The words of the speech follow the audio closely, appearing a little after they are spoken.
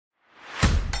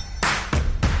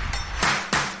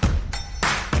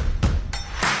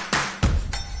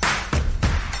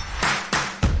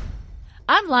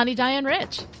Lonnie Diane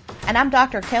Rich. And I'm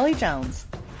Dr. Kelly Jones.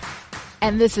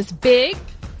 And this is Big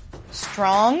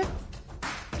Strong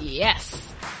Yes.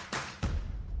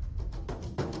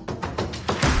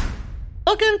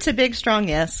 Welcome to Big Strong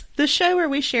Yes, the show where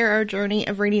we share our journey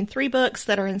of reading 3 books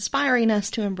that are inspiring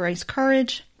us to embrace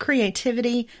courage,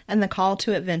 creativity, and the call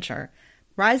to adventure.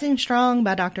 Rising Strong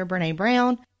by Dr. Brené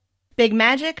Brown, Big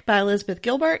Magic by Elizabeth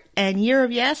Gilbert, and Year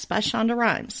of Yes by Shonda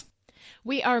Rhimes.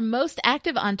 We are most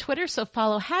active on Twitter, so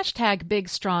follow hashtag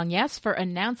BigStrongYes for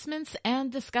announcements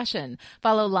and discussion.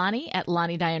 Follow Lonnie at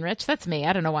Lonnie Diane Rich. That's me.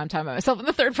 I don't know why I'm talking about myself in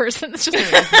the third person. It's just me.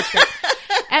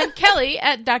 And Kelly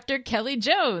at Dr. Kelly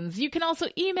Jones. You can also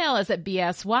email us at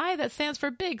BSY, that stands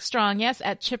for Big Strong Yes,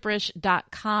 at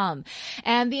chipperish.com.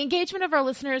 And the engagement of our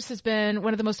listeners has been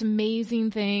one of the most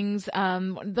amazing things,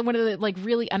 one of the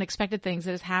really unexpected things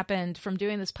that has happened from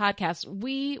doing this podcast.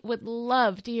 We would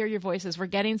love to hear your voices. We're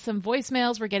getting some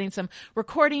voicemails. We're getting some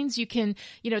recordings. You can,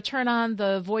 turn on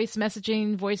the voice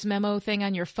messaging, voice memo thing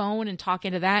on your phone and talk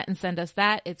into that and send us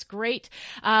that. It's great.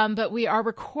 But we are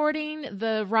recording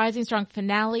the Rising Strong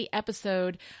finale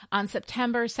episode on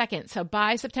September 2nd. So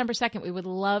by September 2nd, we would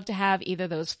love to have either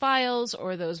those files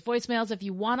or those voicemails. If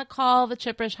you want to call the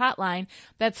Chipperish hotline,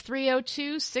 that's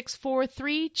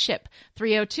 302-643-CHIP,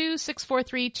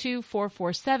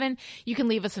 302-643-2447. You can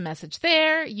leave us a message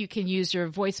there. You can use your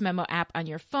voice memo app on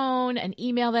your phone and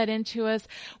email that in to us.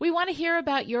 We want to hear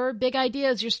about your big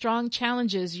ideas, your strong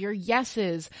challenges, your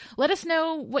yeses. Let us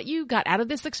know what you got out of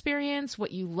this experience,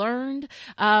 what you learned.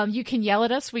 You can yell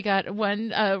at us. We got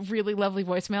one really lovely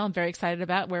voicemail I'm very excited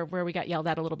about where we got yelled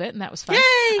at a little bit, and that was fun.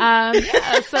 Yay!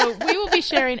 So we will be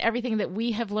sharing everything that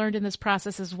we have learned in this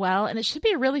process as well, and it should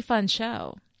be a really fun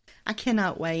show. I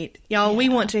cannot wait. Y'all, we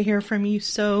want to hear from you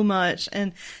so much,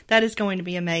 and that is going to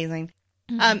be amazing.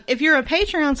 Mm-hmm. If you're a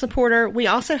Patreon supporter, we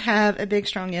also have a Big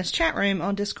Strong Yes chat room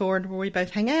on Discord where we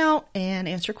both hang out and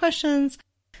answer questions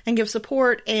and give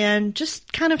support and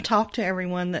just kind of talk to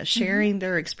everyone that's sharing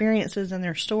their experiences and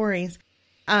their stories.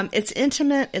 It's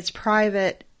intimate, it's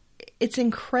private, it's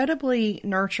incredibly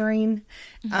nurturing,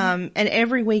 and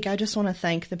every week I just want to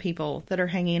thank the people that are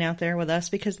hanging out there with us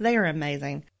because they are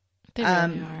amazing. They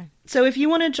really are. So if you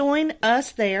want to join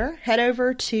us there, head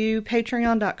over to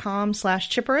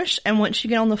patreon.com/chipperish, and once you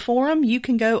get on the forum, you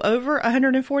can go over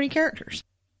 140 characters.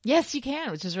 Yes, you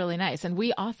can, which is really nice. And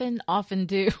we often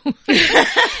do.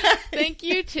 Thank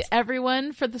you to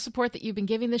everyone for the support that you've been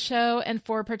giving the show and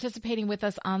for participating with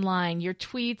us online. Your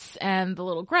tweets and the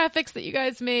little graphics that you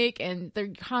guys make and the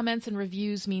comments and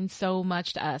reviews mean so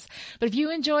much to us. But if you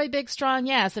enjoy Big Strong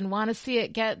Yes and want to see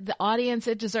it get the audience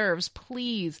it deserves,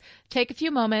 please take a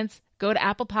few moments, go to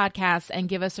Apple Podcasts and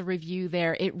give us a review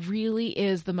there. It really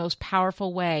is the most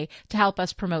powerful way to help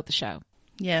us promote the show.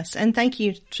 Yes, and thank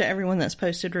you to everyone that's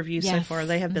posted reviews so far.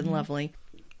 They have been lovely.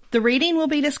 The reading we'll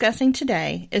be discussing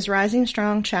today is Rising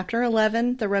Strong, Chapter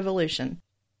 11, The Revolution,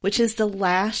 which is the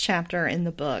last chapter in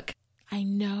the book. I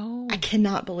know. I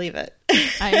cannot believe it.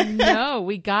 I know.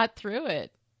 We got through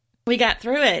it. We got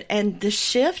through it, and the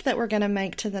shift that we're going to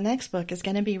make to the next book is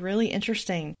going to be really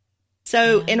interesting.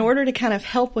 So in order to kind of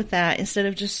help with that, instead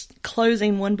of just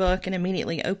closing one book and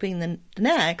immediately opening the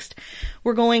next,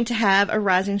 we're going to have a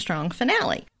Rising Strong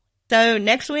finale. So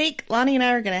next week, Lonnie and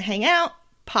I are going to hang out,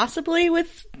 possibly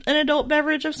with an adult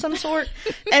beverage of some sort,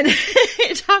 and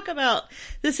talk about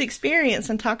this experience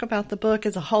and talk about the book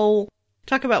as a whole,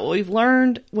 talk about what we've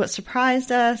learned, what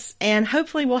surprised us, and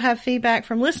hopefully we'll have feedback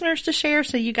from listeners to share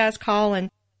so you guys call and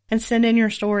send in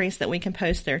your stories that we can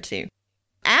post there too.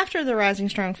 After the Rising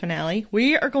Strong finale,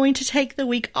 we are going to take the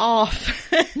week off,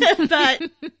 but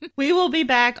we will be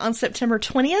back on September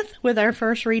 20th with our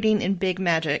first reading in Big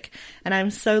Magic, and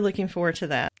I'm so looking forward to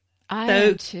that. I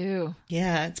am too.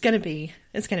 Yeah, it's going to be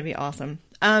awesome.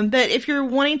 But if you're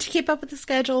wanting to keep up with the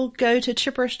schedule, go to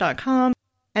chipperish.com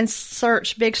and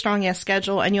search Big Strong Yes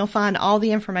schedule, and you'll find all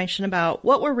the information about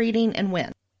what we're reading and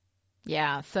when.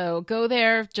 Yeah, so go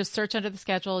there, just search under the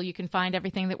schedule. You can find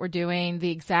everything that we're doing,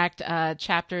 the exact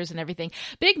chapters and everything.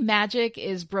 Big Magic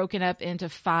is broken up into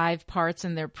 5 parts,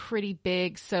 and they're pretty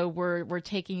big, so we're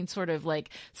taking sort of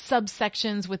like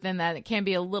subsections within that. It can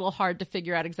be a little hard to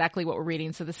figure out exactly what we're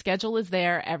reading. So the schedule is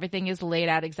there. Everything is laid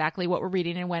out exactly what we're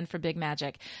reading and when for Big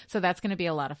Magic. So that's going to be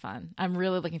a lot of fun. I'm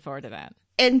really looking forward to that.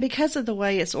 And because of the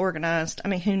way it's organized, I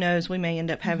mean, who knows, we may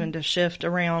end up having to shift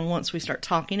around once we start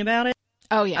talking about it.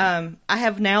 Oh, yeah. I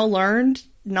have now learned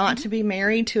not to be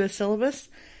married to a syllabus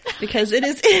because it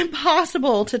is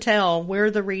impossible to tell where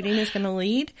the reading is going to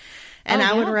lead. And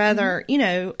I would rather,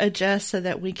 adjust so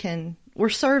that we're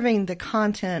serving the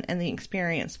content and the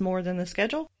experience more than the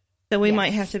schedule. So we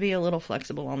might have to be a little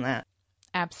flexible on that.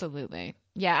 Absolutely.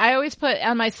 Yeah, I always put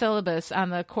on my syllabus on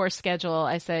the course schedule,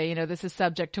 I say, this is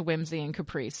subject to whimsy and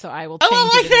caprice, so I will change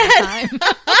it at the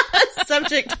time.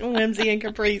 Subject to whimsy and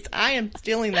caprice. I am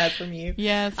stealing that from you.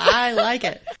 Yes. I like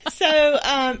it. So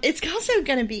it's also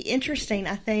going to be interesting,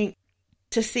 I think,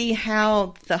 to see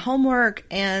how the homework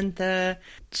and the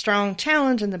strong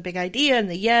challenge and the big idea and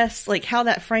the yes, like how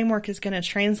that framework is going to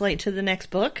translate to the next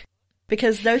book.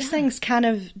 Because those things kind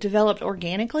of developed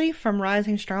organically from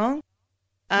Rising Strong.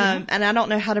 And I don't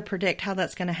know how to predict how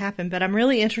that's going to happen, but I'm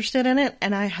really interested in it.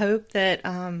 And I hope that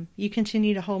you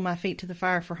continue to hold my feet to the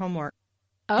fire for homework.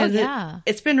 Oh, yeah.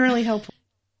 It's been really helpful.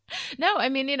 No, I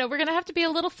mean, we're going to have to be a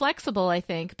little flexible, I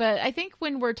think. But I think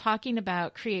when we're talking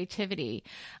about creativity,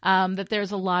 that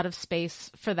there's a lot of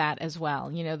space for that as well.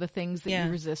 The things that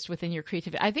you resist within your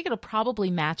creativity. I think it'll probably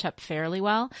match up fairly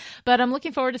well. But I'm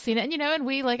looking forward to seeing it. And, and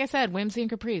we, like I said, whimsy and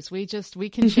caprice. We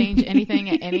can change anything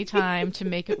at any time to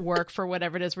make it work for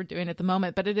whatever it is we're doing at the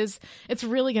moment. But it's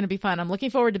really going to be fun. I'm looking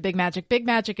forward to Big Magic. Big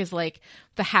Magic is like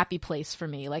the happy place for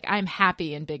me. Like I'm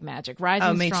happy in Big Magic.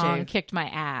 Rising Strong kicked my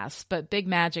ass, but Big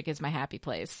Magic is my happy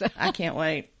place. I can't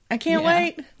wait.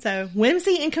 Wait. So,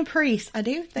 Whimsy and Caprice. I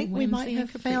do think we might have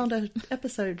found an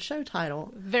episode show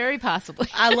title. Very possibly.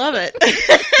 I love it.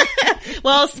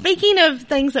 Well, speaking of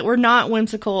things that were not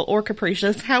whimsical or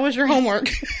capricious, how was your homework?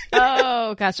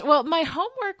 Oh, gosh. Well, my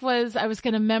homework was I was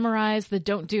going to memorize the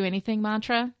don't do anything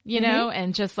mantra,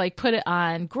 and just like put it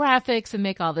on graphics and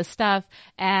make all this stuff.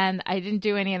 And I didn't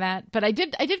do any of that, but I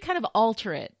did kind of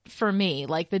alter it for me,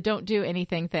 like the don't do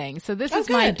anything thing. So this is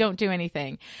my don't do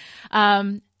anything.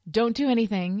 Don't do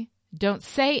anything. Don't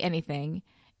say anything.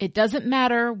 It doesn't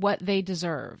matter what they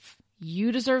deserve.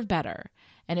 You deserve better.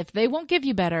 And if they won't give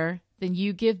you better, then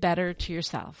you give better to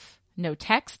yourself. No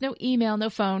text, no email, no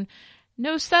phone,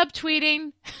 no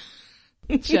subtweeting.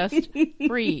 Just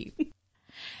breathe.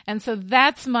 And so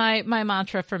that's my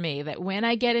mantra for me, that when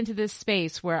I get into this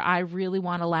space where I really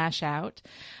want to lash out,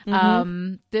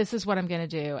 this is what I'm going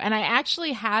to do. And I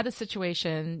actually had a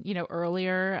situation,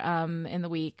 earlier in the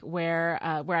week where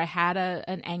I had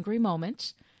an angry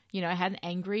moment. I had an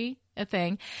angry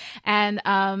thing, and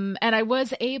I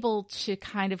was able to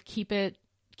kind of keep it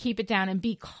down and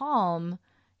be calm.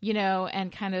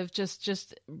 And kind of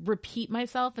just repeat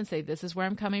myself and say, this is where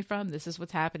I'm coming from. This is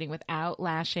what's happening, without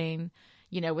lashing,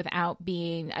 without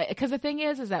being, because the thing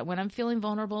is that when I'm feeling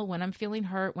vulnerable, when I'm feeling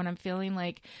hurt, when I'm feeling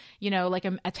like, like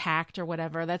I'm attacked or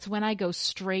whatever, that's when I go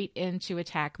straight into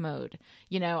attack mode.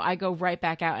 I go right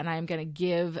back out and I'm going to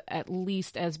give at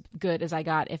least as good as I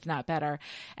got, if not better.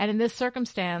 And in this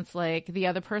circumstance, like the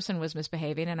other person was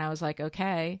misbehaving and I was like,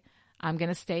 okay, I'm going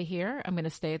to stay here. I'm going to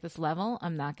stay at this level.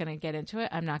 I'm not going to get into it.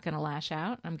 I'm not going to lash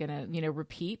out. I'm going to,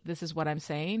 repeat, this is what I'm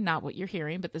saying, not what you're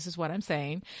hearing, but this is what I'm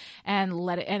saying, and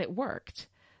and it worked.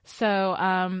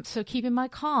 So, so keeping my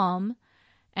calm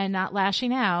and not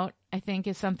lashing out, I think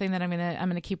is something that I'm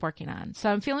going to keep working on. So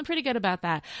I'm feeling pretty good about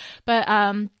that. But,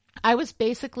 I was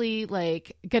basically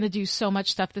like going to do so much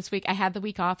stuff this week. I had the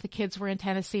week off. The kids were in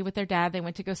Tennessee with their dad. They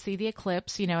went to go see the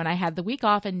eclipse, and I had the week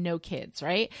off and no kids,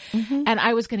 right? Mm-hmm. And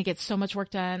I was going to get so much work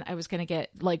done. I was going to get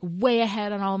like way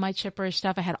ahead on all of my chipperish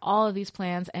stuff. I had all of these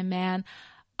plans, and man,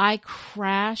 I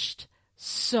crashed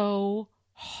so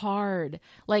hard.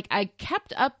 Like I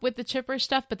kept up with the chipperish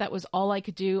stuff, but that was all I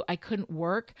could do. I couldn't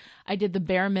work. I did the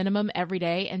bare minimum every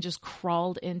day and just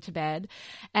crawled into bed.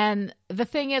 And the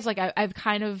thing is, like, I've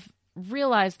kind of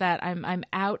realized that I'm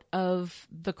out of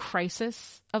the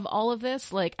crisis of all of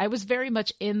this. Like I was very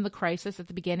much in the crisis at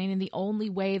the beginning, and the only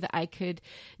way that I could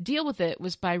deal with it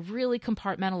was by really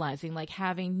compartmentalizing, like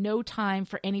having no time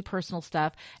for any personal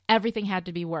stuff. Everything had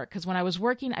to be work, because when I was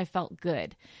working, I felt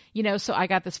good, so I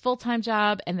got this full-time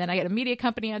job, and then I got a media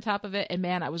company on top of it, and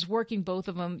man, I was working both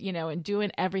of them, and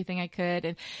doing everything I could.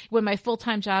 And when my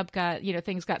full-time job got,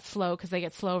 things got slow, because they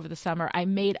get slow over the summer, I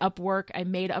made up work, I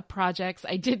made up projects,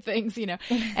 I did things,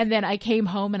 and then I came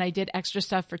home and I did extra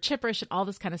stuff for chipperish and all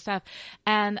this kind of stuff.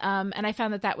 And I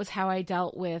found that was how I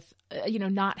dealt with,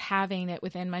 not having it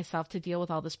within myself to deal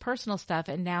with all this personal stuff.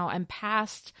 And now I'm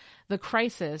past the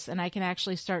crisis and I can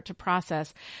actually start to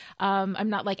process. I'm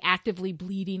not like actively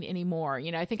bleeding anymore.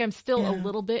 I think I'm still a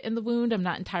little bit in the wound. I'm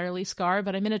not entirely scarred,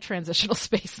 but I'm in a transitional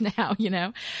space now,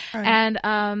 Right.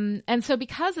 And so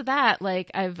because of that,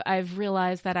 like I've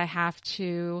realized that I have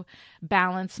to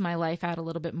balance my life out a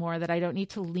little bit more, that I don't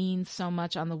need to lean so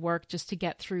much on the work just to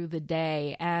get through the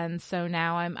day. And so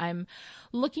now I'm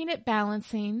looking at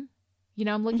balancing You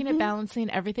know, I'm looking at balancing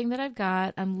everything that I've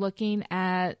got. I'm looking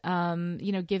at,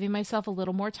 you know, giving myself a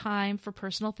little more time for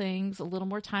personal things, a little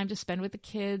more time to spend with the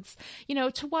kids, you know,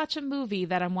 to watch a movie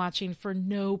that I'm watching for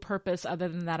no purpose other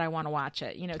than that I want to watch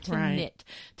it, you know, to knit,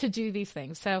 to do these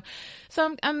things. So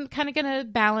I'm kind of going to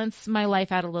balance my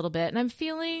life out a little bit, and I'm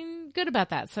feeling good about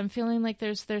that. So I'm feeling like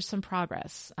there's some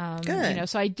progress. Good. You know,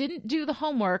 so I didn't do the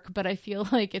homework, but I feel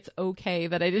like it's okay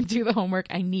that I didn't do the homework.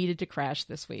 I needed to crash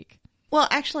this week. Well,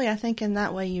 actually, I think in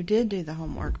that way you did do the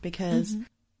homework, because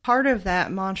part of that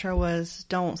mantra was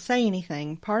don't say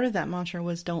anything. Part of that mantra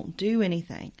was don't do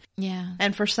anything. Yeah.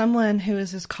 And for someone who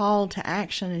is as called to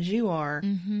action as you are,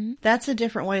 that's a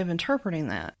different way of interpreting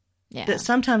that. Yeah. That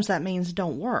sometimes that means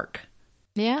don't work.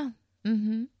 Yeah.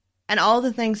 And all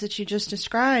the things that you just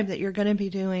described that you're going to be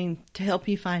doing to help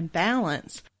you find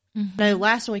balance. Now,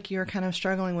 last week you were kind of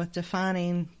struggling with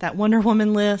defining that Wonder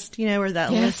Woman list, you know, or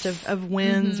that list of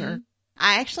wins. Or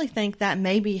I actually think that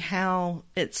may be how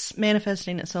it's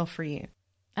manifesting itself for you.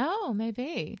 Oh,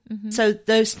 maybe. So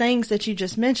those things that you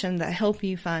just mentioned that help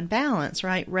you find balance,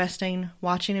 right? Resting,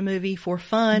 watching a movie for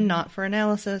fun, not for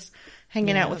analysis,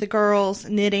 hanging out with the girls,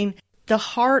 knitting. The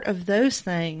heart of those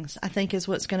things, I think, is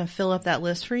what's going to fill up that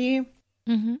list for you.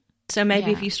 So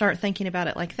maybe if you start thinking about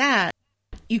it like that,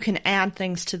 you can add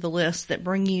things to the list that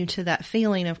bring you to that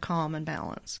feeling of calm and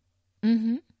balance.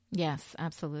 Yes,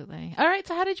 absolutely. All right.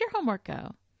 So how did your homework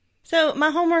go? So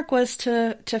my homework was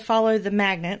to follow the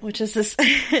magnet, which is this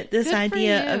this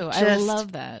idea of just I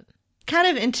love that.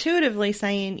 Kind of intuitively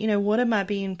saying, you know, what am I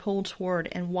being pulled toward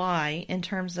and why, in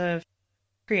terms of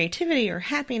creativity or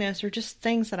happiness or just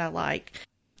things that I like.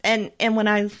 And when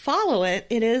I follow it,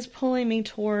 it is pulling me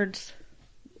towards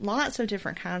lots of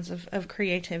different kinds of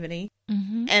creativity.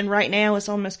 And right now it's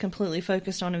almost completely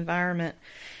focused on environment.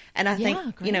 And I think,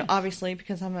 you know, obviously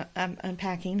because I'm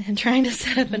unpacking and trying to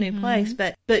set up a new place,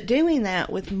 but doing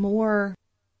that with more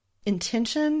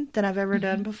intention than I've ever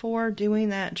done before, doing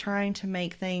that, trying to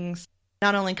make things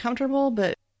not only comfortable,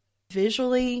 but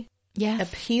visually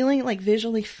appealing, like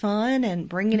visually fun, and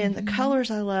bringing in the colors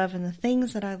I love and the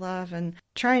things that I love, and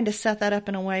trying to set that up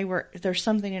in a way where there's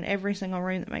something in every single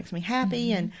room that makes me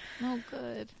happy. And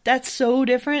good. That's so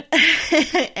different.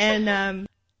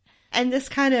 And this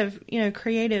kind of, you know,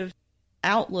 creative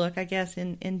outlook, I guess,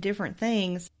 in different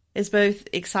things is both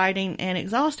exciting and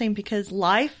exhausting, because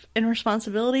life and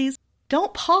responsibilities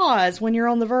don't pause when you're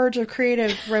on the verge of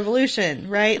creative revolution,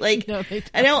 right? Like, no, they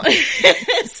don't. I don't.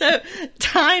 So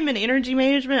time and energy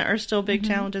management are still big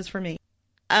challenges for me.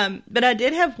 But I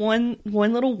did have one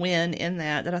little win in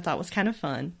that I thought was kind of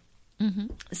fun.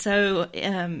 So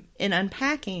in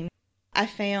unpacking, I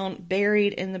found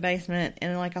buried in the basement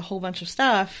and like a whole bunch of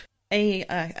stuff,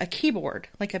 a keyboard,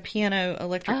 like a piano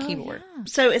electric keyboard. Yeah.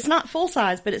 So it's not full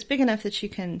size, but it's big enough that you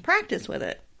can practice with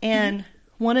it. And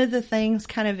one of the things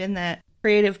kind of in that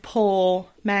creative pull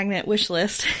magnet wish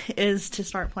list is to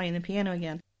start playing the piano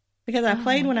again. Because I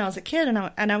played when I was a kid,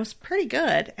 and I was pretty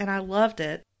good, and I loved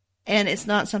it. And it's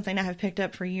not something I have picked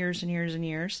up for years and years and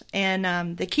years.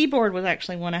 And the keyboard was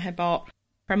actually one I had bought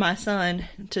for my son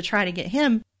to try to get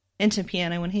him into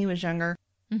piano when he was younger,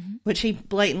 which he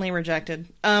blatantly rejected.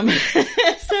 So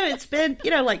it's been,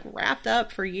 you know, like wrapped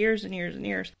up for years and years and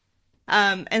years.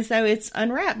 And so it's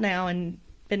unwrapped now and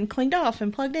been cleaned off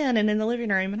and plugged in and in the living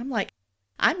room. And I'm like,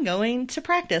 I'm going to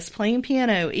practice playing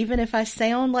piano, even if I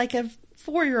sound like a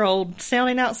 4-year-old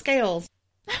sounding out scales.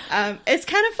 It's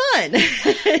kind of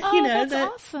fun. You know, that's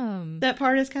awesome. That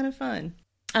part is kind of fun.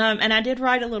 And I did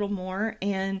write a little more,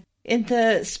 and in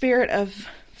the spirit of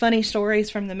funny stories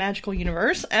from the magical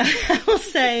universe, I will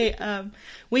say,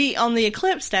 we, on the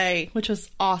eclipse day, which was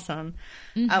awesome,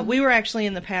 we were actually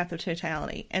in the path of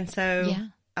totality. And so,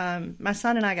 my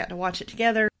son and I got to watch it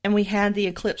together, and we had the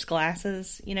eclipse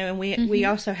glasses, you know, and we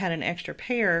also had an extra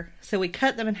pair. So we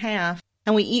cut them in half,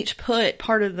 and we each put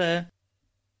part of the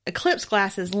eclipse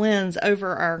glasses lens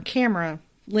over our camera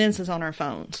lenses on our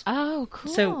phones. Oh,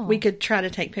 cool. So we could try to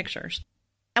take pictures.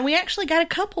 And we actually got a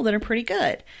couple that are pretty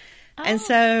good. And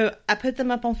so I put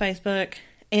them up on Facebook,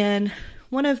 and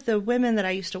one of the women that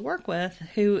I used to work with,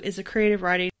 who is a creative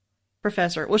writing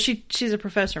professor, well, she's a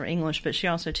professor of English, but she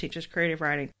also teaches creative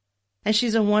writing. And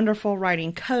she's a wonderful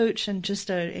writing coach and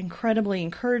just an incredibly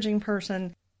encouraging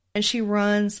person. And she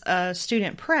runs a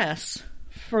student press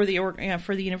for the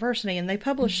university, and they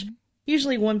publish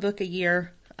usually one book a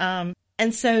year. And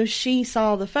so she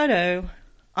saw the photo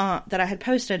that I had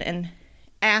posted and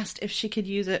asked if she could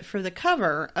use it for the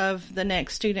cover of the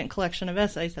next student collection of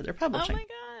essays that they're publishing. Oh my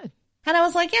God. And I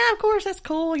was like, yeah, of course, that's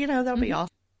cool. You know, that'll be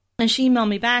awesome. And she emailed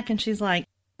me back, and she's like,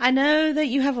 I know that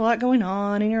you have a lot going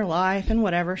on in your life and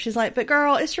whatever. She's like, but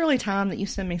girl, it's really time that you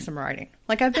send me some writing.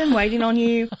 Like, I've been waiting on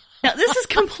you. Now, this is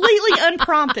completely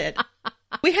unprompted.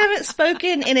 We haven't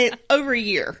spoken in over a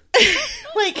year.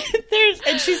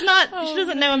 And she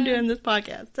doesn't know I'm doing this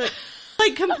podcast. So,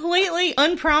 like, completely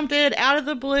unprompted, out of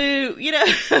the blue, you know.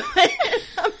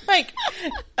 I'm like,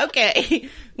 okay,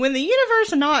 when the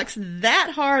universe knocks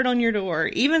that hard on your door,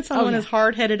 even someone as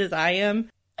hard-headed as I am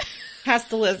has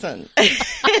to listen.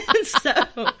 And so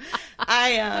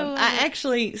I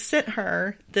actually sent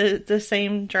her the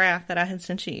same draft that I had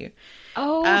sent you.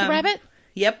 Oh, the rabbit?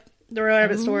 Yep. The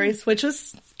Rabbit Stories, which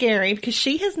was scary because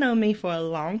she has known me for a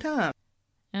long time.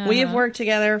 We have worked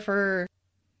together for,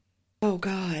 oh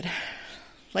God,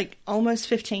 like almost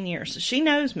 15 years. So she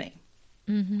knows me.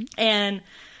 Mm-hmm. And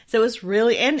so it was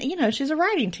really, and you know, she's a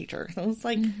writing teacher. So it was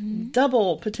like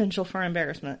double potential for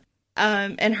embarrassment.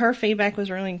 And her feedback was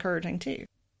really encouraging too.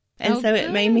 And so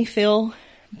it made me feel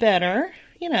better,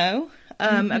 you know,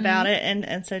 about it.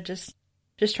 And so just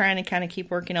trying to kind of keep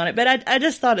working on it. But I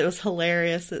just thought it was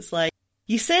hilarious. It's like,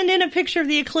 you send in a picture of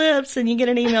the eclipse and you get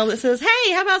an email that says,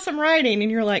 hey, how about some writing?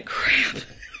 And you're like, crap.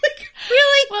 Like,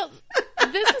 really? Well,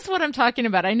 this is what I'm talking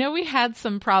about. I know we had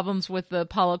some problems with the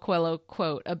Paulo Coelho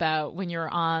quote about when you're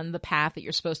on the path that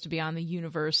you're supposed to be on, the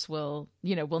universe will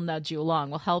nudge you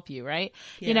along, will help you, right?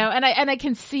 Yeah. You know, and I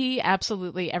can see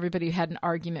absolutely everybody who had an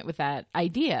argument with that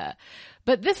idea.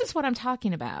 But this is what I'm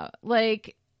talking about.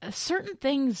 Like, certain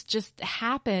things just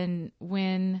happen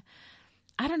when,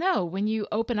 I don't know, when you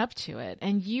open up to it.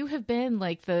 And you have been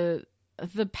like the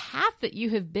path that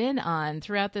you have been on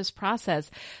throughout this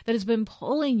process that has been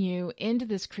pulling you into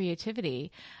this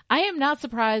creativity. I am not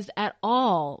surprised at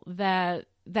all that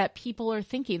people are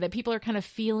thinking, that people are kind of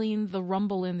feeling the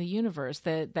rumble in the universe,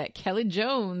 that Kelly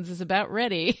Jones is about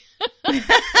ready.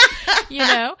 You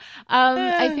know,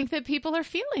 I think that people are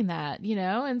feeling that, you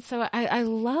know, and so I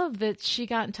love that she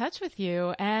got in touch with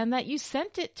you and that you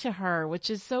sent it to her, which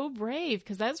is so brave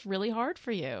because that's really hard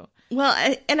for you. Well,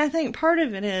 I think part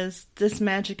of it is this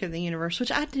magic of the universe,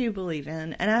 which I do believe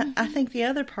in. And I think the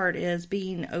other part is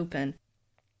being open.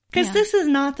 Because this is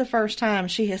not the first time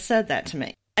she has said that to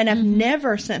me. And I've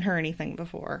never sent her anything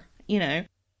before, you know.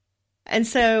 And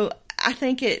so I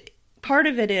think part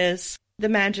of it is the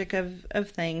magic of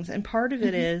things. And part of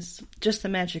it is just the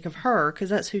magic of her, because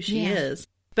that's who she is.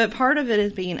 But part of it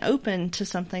is being open to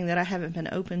something that I haven't been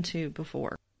open to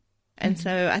before. And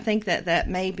so I think that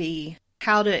may be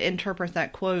how to interpret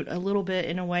that quote a little bit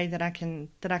in a way that I can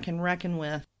reckon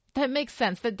with. That makes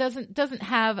sense. That doesn't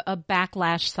have a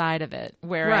backlash side of it.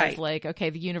 Whereas like, okay,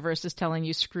 the universe is telling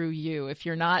you, screw you if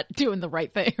you're not doing the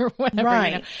right thing or whatever.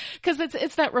 Right. You know? Because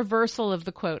it's that reversal of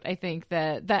the quote, I think,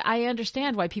 that I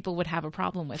understand why people would have a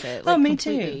problem with it. Like, me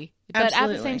completely. too. But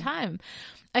Absolutely. at the same time,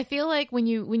 I feel like when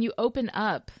you open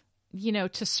up, you know,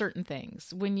 to certain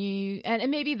things,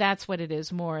 and maybe that's what it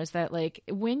is more, is that like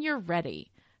when you're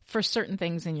ready for certain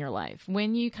things in your life,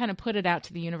 when you kind of put it out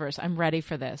to the universe, I'm ready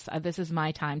for this. This is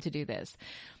my time to do this.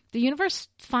 The universe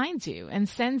finds you and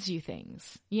sends you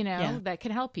things, you know, that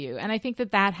can help you. And I think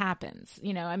that happens,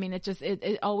 you know, I mean,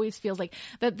 it always feels like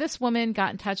that this woman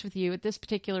got in touch with you at this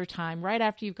particular time, right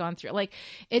after you've gone through, like,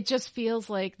 it just feels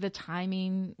like the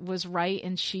timing was right.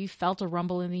 And she felt a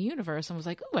rumble in the universe and was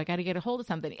like, oh, I got to get a hold of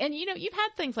something. And, you know, you've had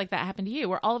things like that happen to you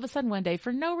where all of a sudden one day,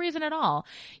 for no reason at all,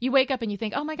 you wake up and you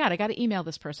think, oh my God, I got to email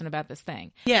this person about this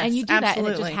thing. Yes, and you do absolutely. that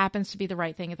and it just happens to be the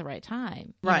right thing at the right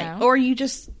time. Right. You know? Or you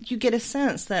get a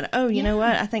sense that, oh, you know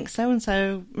what? I think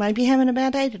so-and-so might be having a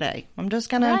bad day today. I'm just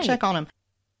going to check on them.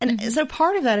 And so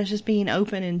part of that is just being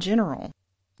open in general,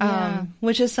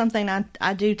 which is something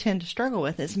I do tend to struggle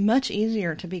with. It's much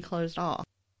easier to be closed off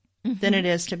than it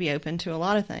is to be open to a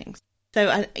lot of things.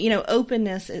 So,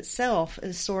 openness itself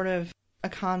is sort of a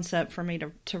concept for me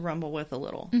to rumble with a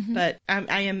little. But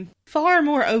I am far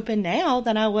more open now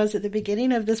than I was at the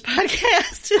beginning of this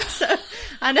podcast. So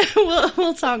I know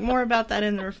we'll talk more about that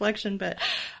in the reflection, but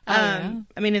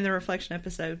in the reflection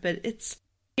episode. But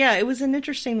it was an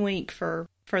interesting week for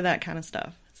that kind of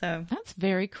stuff. So that's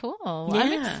very cool. Yeah.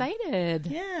 I'm excited.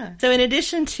 Yeah. So in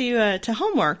addition to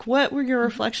homework, what were your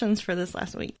reflections for this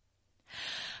last week?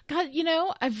 God, you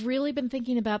know, I've really been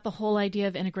thinking about the whole idea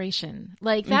of integration.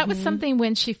 Like, that was something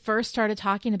when she first started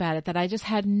talking about it that I just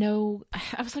had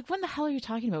I was like, what the hell are you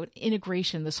talking about?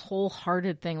 Integration, this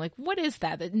wholehearted thing. Like, what is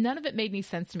that? That none of it made any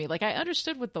sense to me. Like, I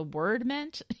understood what the word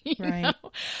meant, you know,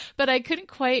 but I couldn't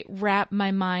quite wrap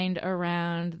my mind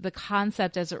around the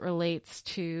concept as it relates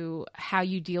to how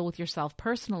you deal with yourself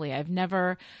personally. I've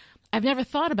never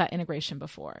thought about integration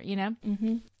before, you know?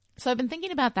 So I've been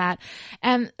thinking about that.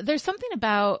 And there's something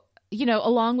about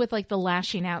along with like the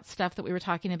lashing out stuff that we were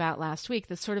talking about last week,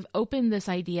 this sort of opened this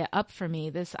idea up for me,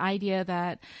 this idea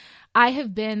that I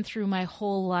have been through my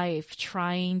whole life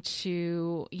trying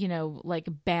to, like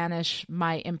banish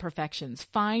my imperfections,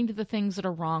 find the things that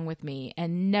are wrong with me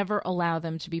and never allow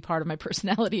them to be part of my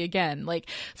personality again, like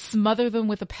smother them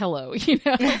with a pillow,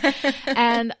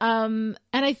 and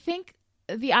I think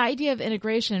the idea of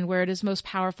integration, where it is most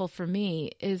powerful for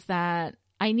me, is that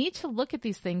I need to look at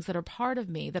these things that are part of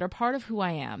me, that are part of who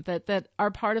I am, that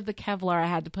are part of the Kevlar I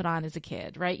had to put on as a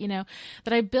kid, right?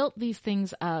 That I built these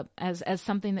things up as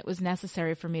something that was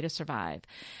necessary for me to survive.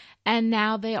 And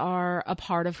now they are a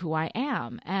part of who I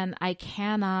am. And I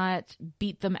cannot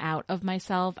beat them out of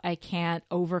myself. I can't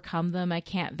overcome them. I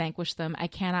can't vanquish them. I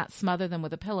cannot smother them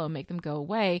with a pillow, make them go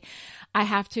away. I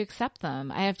have to accept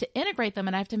them. I have to integrate them,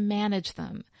 and I have to manage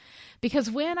them.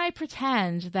 Because when I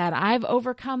pretend that I've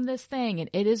overcome this thing and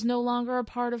it is no longer a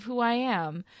part of who I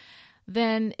am,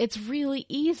 then it's really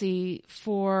easy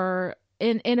for,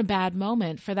 in a bad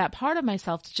moment, for that part of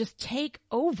myself to just take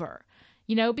over,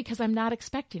 because I'm not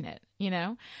expecting it,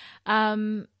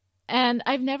 and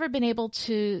I've never been able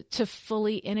to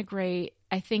fully integrate,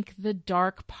 I think, the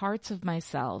dark parts of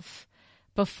myself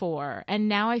before. And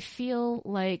now I feel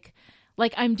like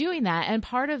I'm doing that. And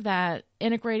part of that,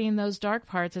 integrating those dark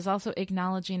parts, is also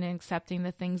acknowledging and accepting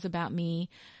the things about me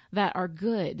that are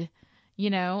good.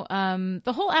 The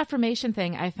whole affirmation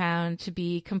thing I found to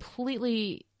be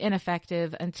completely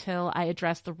ineffective until I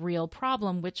addressed the real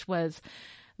problem, which was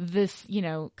this,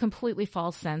 completely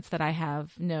false sense that I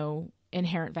have no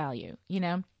inherent value,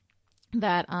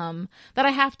 that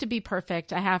I have to be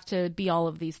perfect. I have to be all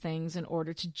of these things in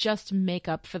order to just make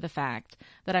up for the fact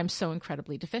that I'm so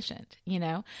incredibly deficient,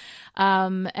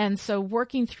 and so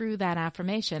working through that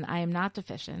affirmation, I am not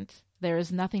deficient. There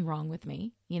is nothing wrong with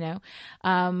me,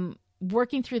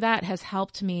 working through that has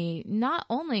helped me not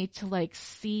only to like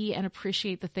see and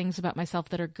appreciate the things about myself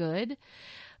that are good,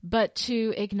 but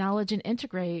to acknowledge and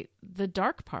integrate the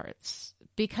dark parts.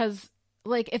 Because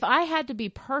like, if I had to be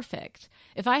perfect,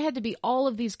 if I had to be all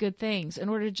of these good things in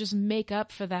order to just make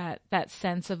up for that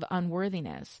sense of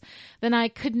unworthiness, then I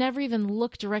could never even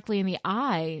look directly in the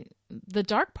eye the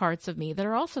dark parts of me that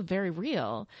are also very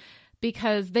real,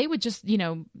 because they would just,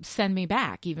 send me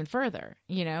back even further,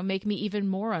 make me even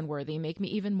more unworthy, make me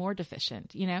even more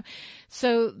deficient,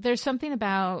 So there's something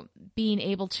about being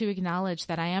able to acknowledge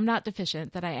that I am not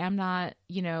deficient, that I am not,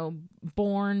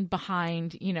 born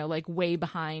behind, like way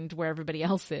behind where everybody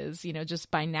else is, just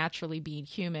by naturally being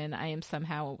human. I am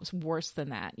somehow worse than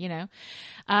that,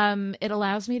 It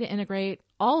allows me to integrate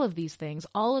all of these things,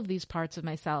 all of these parts of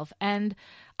myself. And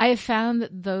I have found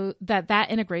that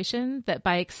integration, that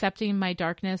by accepting my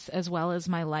darkness as well as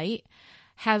my light,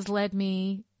 has led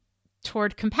me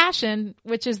toward compassion,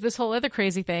 which is this whole other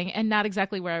crazy thing, and not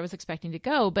exactly where I was expecting to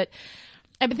go. But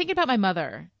I've been thinking about my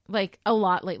mother like a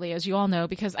lot lately, as you all know,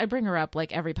 because I bring her up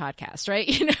like every podcast, right?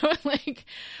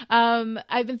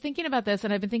 I've been thinking about this,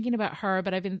 and I've been thinking about her,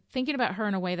 but I've been thinking about her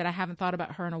in a way that I haven't thought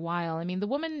about her in a while. I mean, the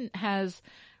woman has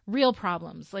real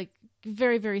problems, like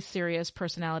very, very serious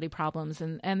personality problems.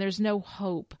 And there's no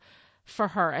hope for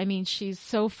her. I mean, she's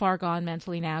so far gone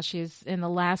mentally now. She's in the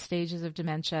last stages of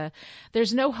dementia.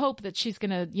 There's no hope that she's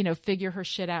going to, figure her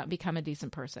shit out and become a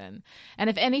decent person. And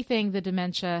if anything, the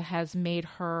dementia has made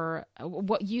her,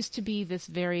 what used to be this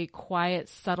very quiet,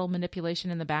 subtle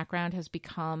manipulation in the background has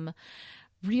become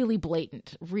really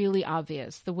blatant, really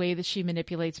obvious. The way that she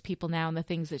manipulates people now and the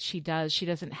things that she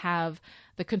doesn't have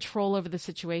the control over the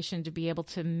situation to be able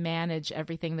to manage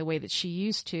everything the way that she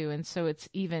used to. And so it's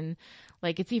even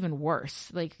worse.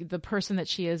 Like, the person that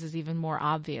she is even more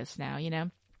obvious now,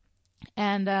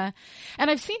 And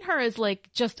I've seen her as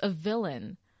like just a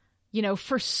villain,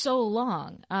 for so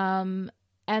long.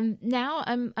 And now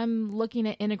I'm looking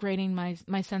at integrating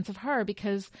my sense of her,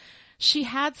 because she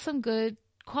had some good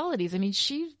qualities. I mean,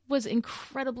 she was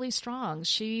incredibly strong.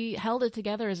 She held it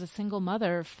together as a single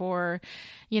mother for,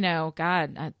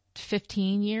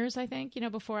 15 years, I think,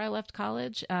 before I left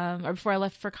college, or before I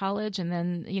left for college. And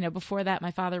then, before that, my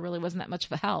father really wasn't that much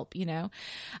of a help,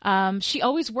 She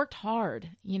always worked hard,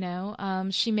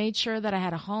 She made sure that I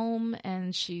had a home,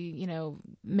 and she,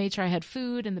 made sure I had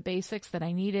food and the basics that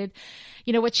I needed.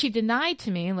 What she denied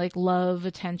to me, like love,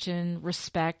 attention,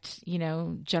 respect,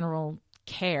 general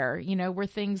care, were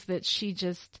things that she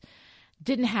just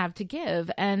didn't have to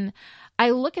give. And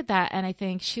I look at that and I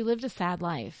think she lived a sad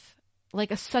life,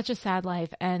 like such a sad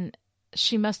life. And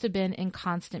she must have been in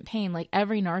constant pain. Like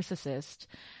every narcissist,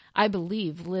 I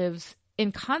believe, lives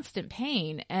in constant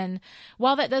pain. And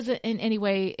while that doesn't in any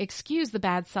way excuse the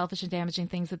bad, selfish, and damaging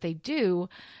things that they do,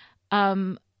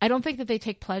 I don't think that they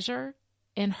take pleasure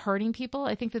in hurting people.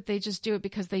 I think that they just do it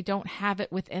because they don't have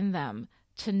it within them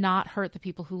to not hurt the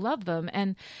people who love them.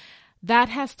 And that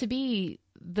has to be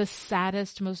the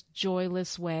saddest, most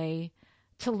joyless way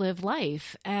to live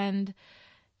life. And,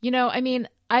 I mean,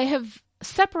 I have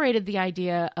separated the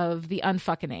idea of the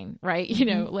unfucking, right?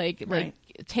 Like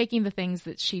taking the things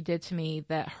that she did to me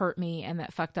that hurt me and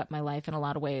that fucked up my life in a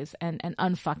lot of ways and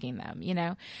unfucking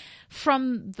them,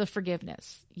 from the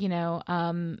forgiveness,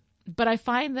 but I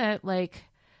find that like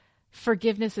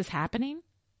forgiveness is happening.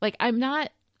 Like I'm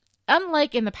not,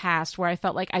 unlike in the past where I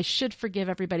felt like I should forgive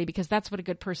everybody because that's what a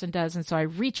good person does. And so I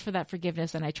reach for that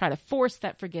forgiveness and I try to force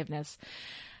that forgiveness.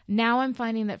 Now I'm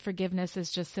finding that forgiveness is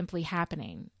just simply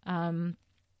happening. I'm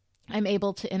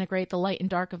able to integrate the light and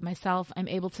dark of myself. I'm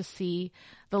able to see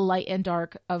the light and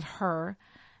dark of her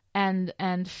and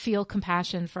feel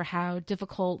compassion for how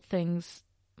difficult things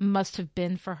must have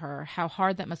been for her, how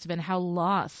hard that must have been, how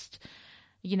lost,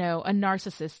 a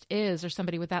narcissist is, or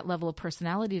somebody with that level of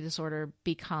personality disorder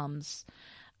becomes,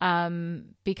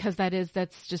 because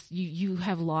that's just, you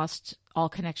have lost all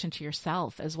connection to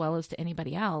yourself as well as to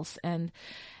anybody else. And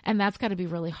that's got to be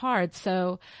really hard.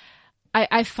 So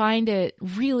I find it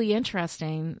really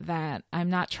interesting that I'm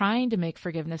not trying to make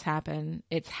forgiveness happen.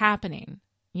 It's happening,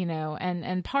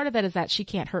 and part of that is that she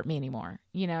can't hurt me anymore.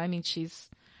 I mean, she's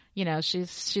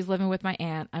living with my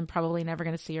aunt. I'm probably never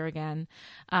going to see her again.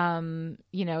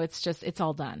 It's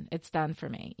all done. It's done for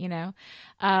me,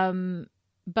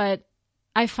 but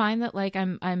I find that like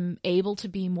I'm able to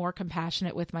be more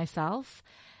compassionate with myself,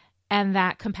 and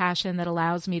that compassion that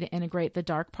allows me to integrate the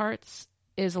dark parts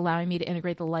is allowing me to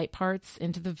integrate the light parts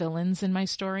into the villains in my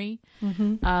story.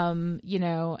 Mm-hmm.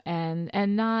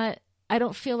 And not, I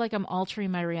don't feel like I'm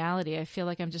altering my reality. I feel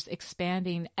like I'm just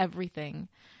expanding everything,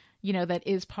 that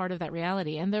is part of that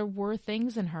reality. And there were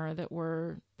things in her that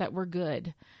were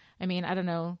good. I mean, I don't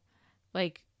know,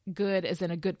 like good as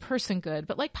in a good person good,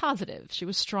 but like positive. She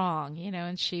was strong,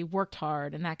 and she worked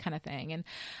hard and that kind of thing.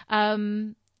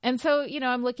 And so,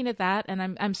 I'm looking at that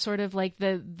and I'm sort of like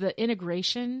the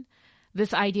integration,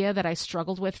 this idea that I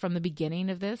struggled with from the beginning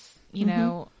of this,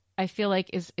 I feel like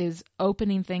is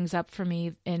opening things up for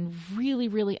me in really,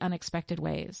 really unexpected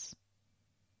ways.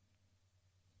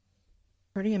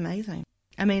 Pretty amazing.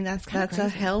 I mean, that's a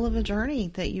hell of a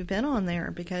journey that you've been on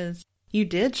there, because you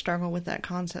did struggle with that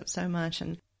concept so much.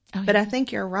 But I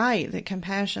think you're right that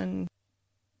compassion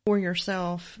for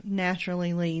yourself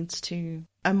naturally leads to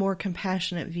a more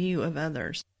compassionate view of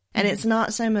others. And it's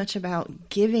not so much about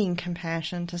giving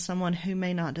compassion to someone who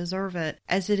may not deserve it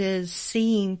as it is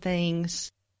seeing things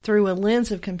through a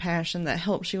lens of compassion that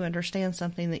helps you understand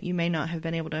something that you may not have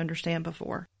been able to understand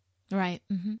before. Right.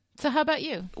 Mm-hmm. So how about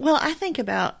you? Well, I think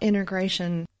about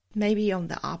integration maybe on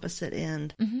the opposite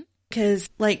end, because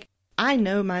like I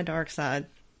know my dark side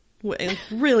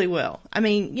really well. I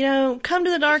mean, come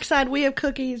to the dark side. We have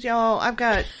cookies, y'all. I've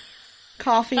got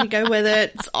coffee to go with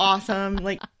it. It's awesome.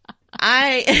 Like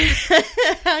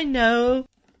I know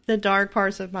the dark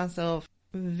parts of myself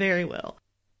very well.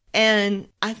 And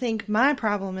I think my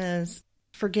problem is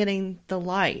forgetting the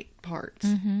light parts.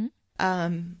 Mm-hmm.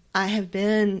 I have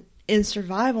been in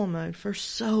survival mode for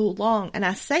so long. And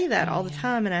I say that all the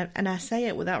time, and I say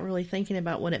it without really thinking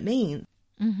about what it means.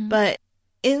 Mm-hmm. But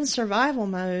in survival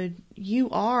mode, you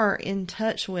are in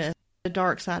touch with the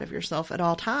dark side of yourself at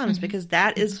all times, because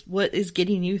that is what is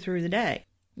getting you through the day.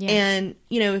 Yes. And,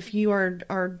 if you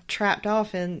are trapped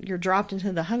off and you're dropped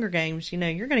into the Hunger Games,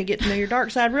 you're going to get to know your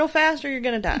dark side real fast or you're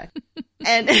going to die.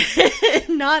 And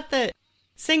not that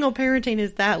single parenting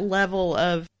is that level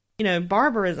of,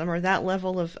 barbarism or that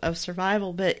level of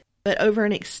survival, but over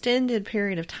an extended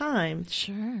period of time,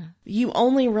 sure, you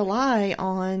only rely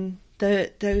on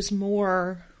those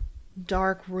more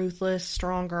dark, ruthless,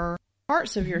 stronger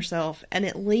parts of yourself, and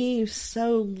it leaves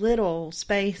so little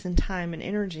space and time and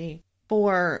energy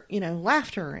for,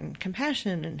 laughter and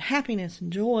compassion and happiness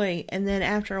and joy. And then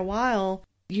after a while,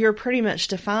 you're pretty much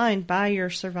defined by your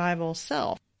survival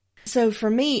self. So for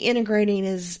me, integrating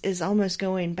is almost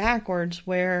going backwards,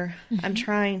 where I'm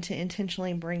trying to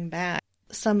intentionally bring back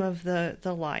some of the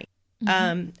light.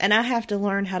 And I have to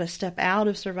learn how to step out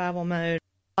of survival mode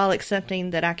while accepting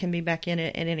that I can be back in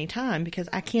it at any time, because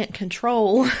I can't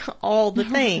control all the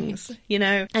things,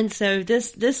 And so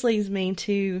this leads me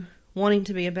to wanting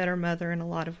to be a better mother in a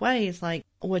lot of ways, like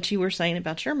what you were saying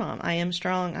about your mom. I am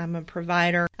strong. I'm a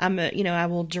provider. I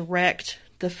will direct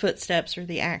the footsteps or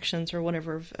the actions or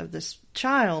whatever of this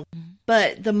child.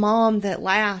 But the mom that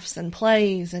laughs and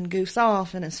plays and goofs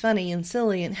off and is funny and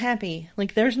silly and happy,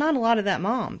 like there's not a lot of that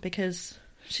mom, because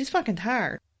she's fucking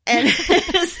tired. And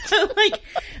so like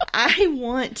I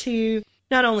want to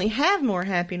not only have more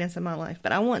happiness in my life,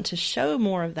 but I want to show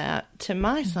more of that to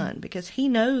my son because he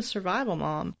knows survival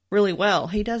mom really well.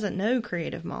 He doesn't know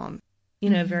creative mom,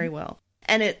 very well.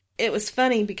 And it was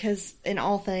funny because in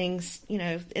all things,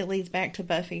 it leads back to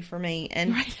Buffy for me.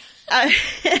 And Right.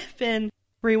 I've been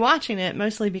rewatching it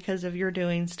mostly because of You're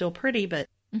Doing Still Pretty, but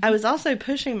I was also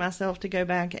pushing myself to go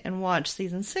back and watch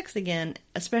season 6 again,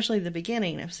 especially the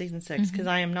beginning of season 6, because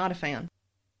I am not a fan.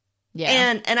 Yeah.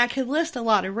 And I could list a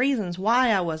lot of reasons why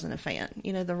I wasn't a fan.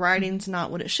 The writing's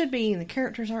not what it should be, and the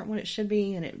characters aren't what it should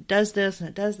be, and it does this and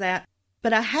it does that.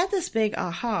 But I had this big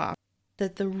aha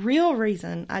that the real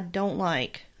reason I don't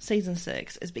like season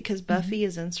 6 is because Buffy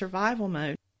is in survival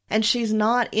mode. And she's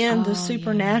not in the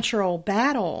supernatural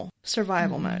battle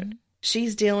survival mode.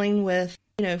 She's dealing with,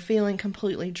 feeling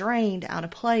completely drained, out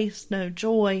of place, no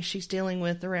joy. She's dealing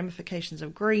with the ramifications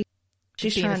of grief.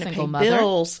 She's Being trying to pay mother.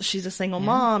 bills. She's a single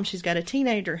mom. She's got a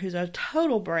teenager who's a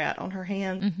total brat on her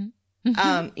hands.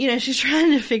 She's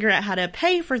trying to figure out how to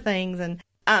pay for things.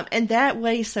 And that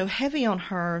weighs so heavy on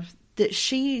her that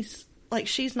she's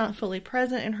not fully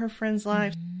present in her friend's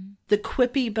life. The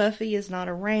quippy Buffy is not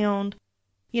around.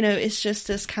 It's just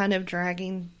this kind of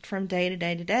dragging from day to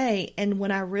day to day. And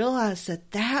when I realized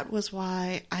that was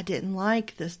why I didn't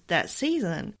like that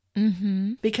season,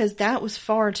 because that was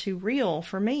far too real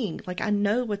for me. Like, I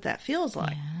know what that feels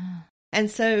like. Yeah. And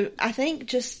so I think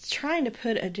just trying to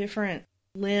put a different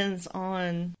lens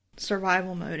on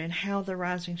survival mode and how the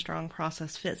Rising Strong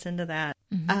process fits into that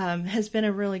has been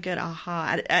a really good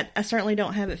aha. I certainly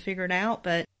don't have it figured out,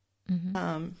 but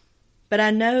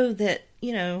I know that,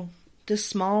 the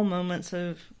small moments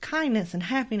of kindness and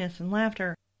happiness and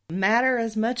laughter matter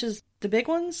as much as the big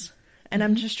ones. And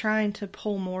I'm just trying to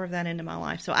pull more of that into my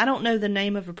life. So I don't know the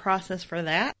name of a process for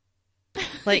that.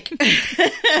 Like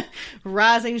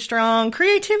Rising Strong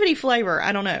creativity flavor.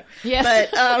 I don't know. Yes.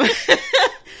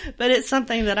 But it's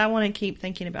something that I want to keep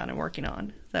thinking about and working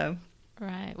on. So.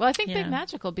 Right. Well, I think Big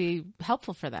Magic will be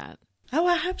helpful for that. Oh,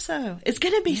 I hope so. It's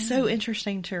going to be so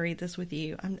interesting to read this with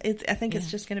you. I think it's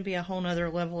just going to be a whole nother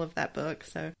level of that book.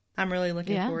 So I'm really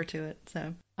looking forward to it.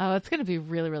 So. Oh, it's going to be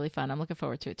really, really fun. I'm looking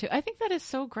forward to it too. I think that is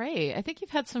so great. I think you've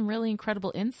had some really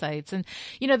incredible insights, and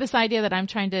this idea that I'm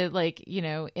trying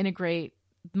to integrate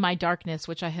my darkness,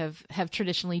 which I have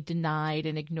traditionally denied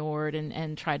and ignored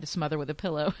and tried to smother with a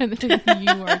pillow, and then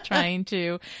you are trying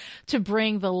to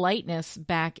bring the lightness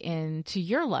back into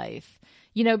your life.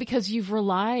 Because you've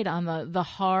relied on the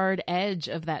hard edge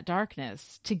of that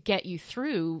darkness to get you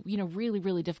through, really,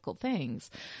 really difficult things.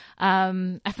 I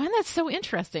find that so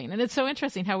interesting. And it's so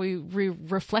interesting how we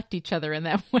reflect each other in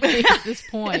that way at this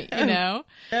point, No,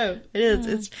 it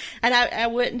is. And I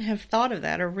wouldn't have thought of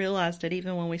that or realized it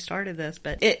even when we started this.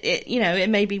 But it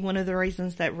may be one of the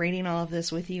reasons that reading all of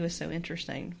this with you is so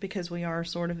interesting, because we are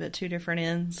sort of at two different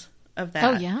ends of that.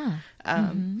 Oh, yeah.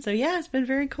 So, it's been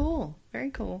very cool. Very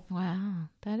cool. Wow.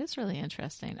 That is really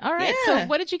interesting. All right. Yeah. So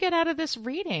what did you get out of this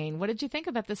reading? What did you think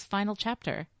about this final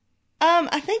chapter?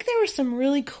 I think there were some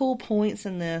really cool points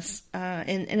in this,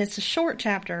 and it's a short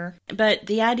chapter, but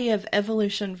the idea of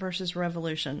evolution versus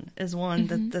revolution is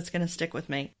one that's going to stick with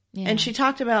me. Yeah. And she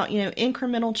talked about,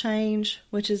 incremental change,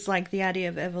 which is like the idea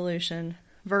of evolution,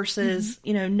 versus,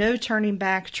 no turning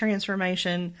back,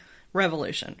 transformation,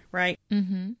 revolution, right?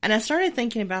 And I started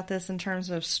thinking about this in terms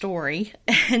of story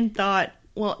and thought,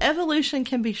 well, evolution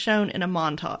can be shown in a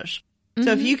montage.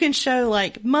 So if you can show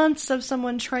like months of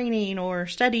someone training or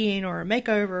studying or a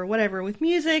makeover or whatever with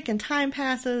music and time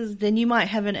passes, then you might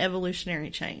have an evolutionary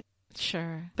change.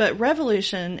 Sure. But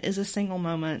revolution is a single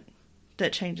moment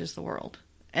that changes the world.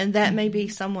 And that may be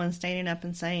someone standing up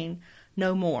and saying,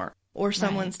 no more. Or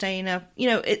someone standing up,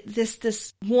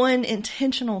 this one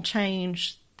intentional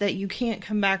change that you can't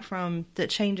come back from, that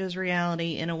changes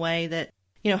reality in a way that,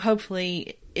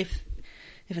 hopefully if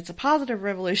it's a positive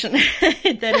revolution,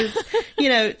 that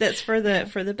is, that's for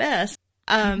the best.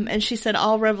 And she said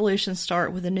all revolutions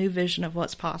start with a new vision of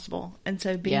what's possible. And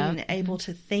so being able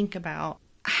to think about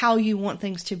how you want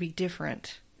things to be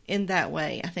different in that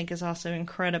way, I think is also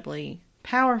incredibly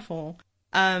powerful.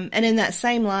 And in that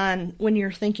same line, when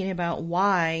you're thinking about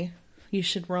why you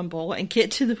should rumble and get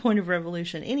to the point of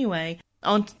revolution anyway,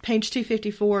 on page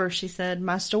 254, she said,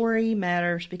 my story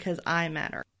matters because I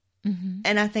matter.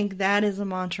 And I think that is a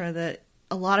mantra that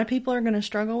a lot of people are going to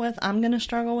struggle with. I'm going to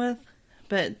struggle with.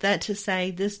 But that to say,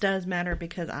 this does matter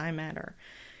because I matter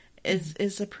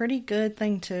is a pretty good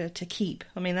thing to keep.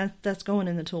 I mean, that's going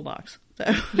in the toolbox.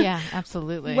 So. Yeah,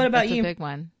 absolutely. What about that's you? A big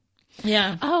one.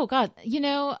 Yeah. Oh God.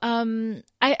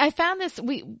 I found this,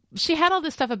 she had all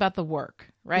this stuff about the work,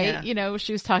 right? Yeah. You know,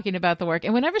 she was talking about the work,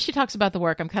 and whenever she talks about the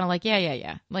work, I'm kind of like,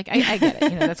 yeah. Like, I get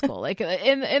it. You know, that's cool. Like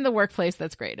in the workplace,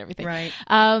 that's great. Everything. Right.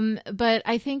 But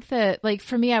I think that, like,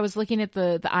 for me, I was looking at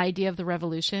the idea of the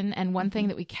revolution, and one thing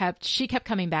that she kept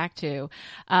coming back to,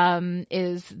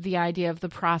 is the idea of the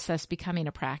process becoming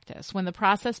a practice. When the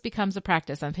process becomes a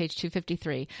practice, on page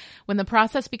 253, when the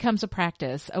process becomes a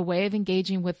practice, a way of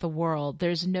engaging with the world,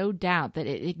 there's no doubt that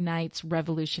it ignites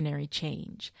revolutionary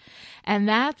change. And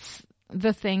that's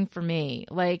the thing for me.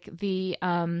 Like,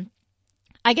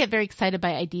 I get very excited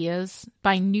by ideas,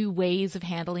 by new ways of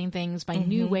handling things, by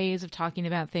new ways of talking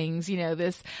about things. You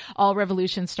know, all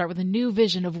revolutions start with a new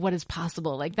vision of what is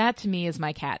possible. Like, that to me is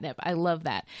my catnip. I love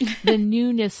that. The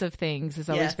newness of things is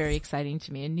always very exciting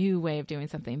to me, a new way of doing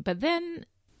something. But then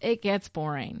it gets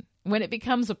boring. When it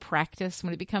becomes a practice,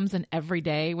 when it becomes an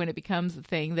everyday, when it becomes a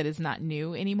thing that is not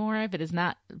new anymore, if it is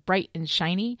not bright and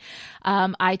shiny,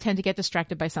 I tend to get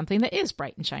distracted by something that is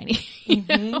bright and shiny. You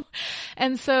know?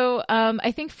 And so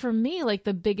I think for me, like,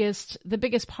 the biggest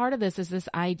part of this is this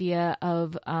idea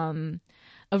of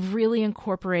really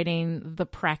incorporating the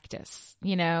practice,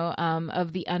 you know,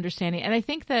 of the understanding. And I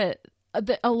think that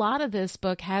a lot of this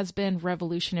book has been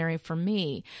revolutionary for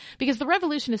me, because the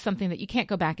revolution is something that you can't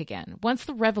go back again. Once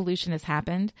the revolution has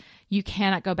happened, you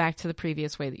cannot go back to the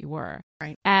previous way that you were.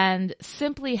 Right. And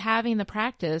simply having the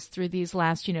practice through these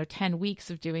last, 10 weeks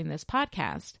of doing this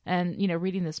podcast and,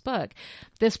 reading this book,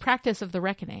 this practice of the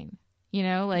reckoning,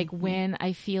 like when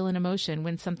I feel an emotion,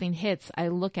 when something hits, I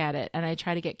look at it and I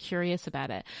try to get curious about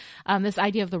it. This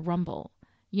idea of the rumble.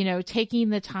 Taking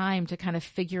the time to kind of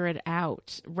figure it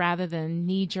out rather than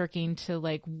knee jerking to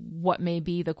like what may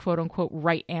be the quote unquote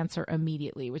right answer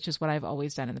immediately, which is what I've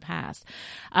always done in the past.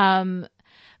 All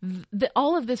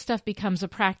of this stuff becomes a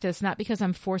practice, not because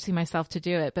I'm forcing myself to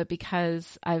do it, but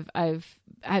because I've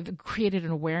created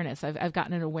an awareness. I've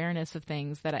gotten an awareness of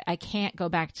things that I can't go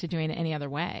back to doing it any other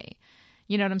way.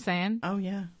 You know what I'm saying? Oh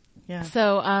yeah. Yeah.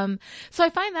 So I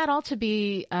find that all to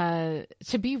be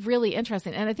really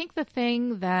interesting. And I think the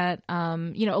thing that,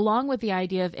 along with the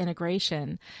idea of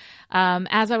integration,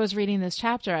 as I was reading this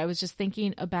chapter, I was just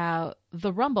thinking about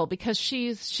the rumble, because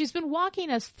she's been walking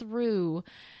us through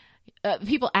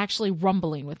people actually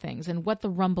rumbling with things and what the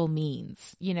rumble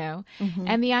means,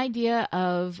 and the idea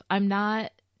of, I'm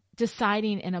not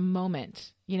deciding in a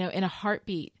moment, in a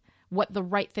heartbeat, what the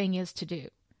right thing is to do.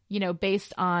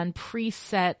 Based on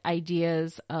preset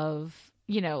ideas of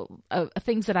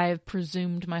things that I have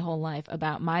presumed my whole life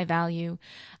about my value,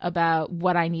 about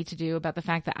what I need to do, about the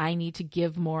fact that I need to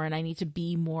give more and I need to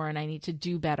be more and I need to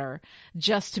do better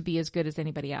just to be as good as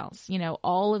anybody else.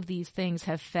 All of these things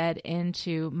have fed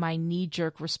into my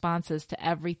knee-jerk responses to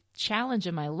every challenge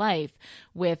in my life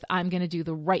with, I'm going to do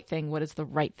the right thing. What is the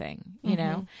right thing?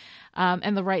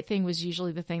 And the right thing was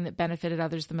usually the thing that benefited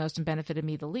others the most and benefited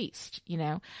me the least,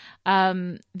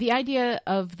 The idea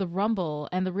of the rumble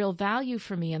and the real value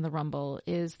for me in the rumble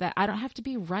is that I don't have to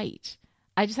be right.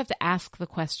 I just have to ask the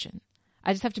question.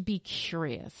 I just have to be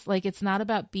curious. Like, it's not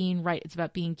about being right. It's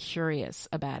about being curious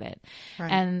about it.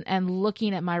 Right. And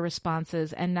looking at my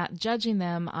responses and not judging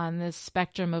them on this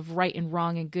spectrum of right and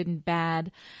wrong and good and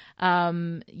bad,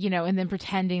 and then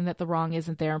pretending that the wrong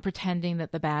isn't there and pretending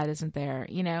that the bad isn't there,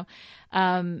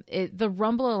 the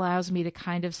rumble allows me to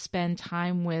kind of spend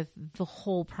time with the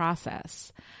whole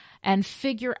process and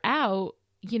figure out,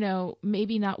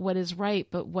 maybe not what is right,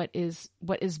 but what is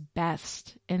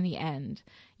best in the end.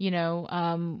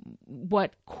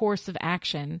 What course of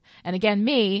action. And again,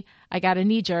 I got a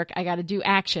knee jerk. I got to do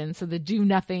action. So the do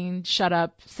nothing, shut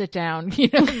up, sit down,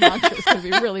 mantra is going to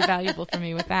be really valuable for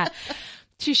me with that.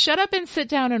 To shut up and sit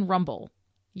down and rumble,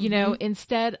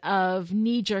 instead of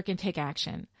knee jerk and take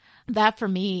action. That for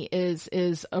me is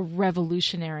a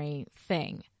revolutionary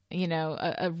thing,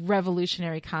 a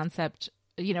revolutionary concept,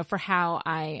 for how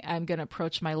I'm going to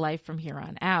approach my life from here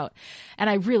on out. And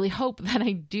I really hope that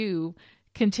I do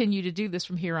continue to do this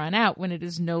from here on out when it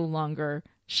is no longer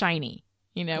shiny,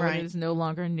 when it is no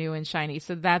longer new and shiny.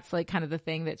 So that's like kind of the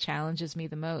thing that challenges me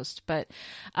the most. But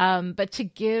to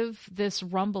give this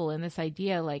rumble and this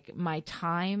idea, like my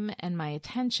time and my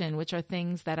attention, which are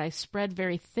things that I spread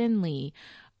very thinly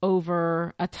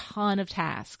over a ton of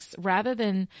tasks, rather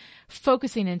than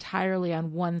focusing entirely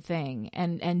on one thing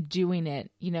and doing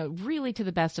it, really to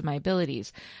the best of my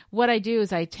abilities. What I do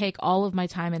is I take all of my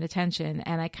time and attention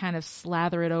and I kind of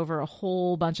slather it over a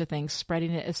whole bunch of things,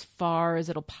 spreading it as far as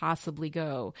it'll possibly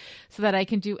go so that I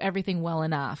can do everything well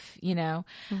enough,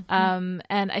 And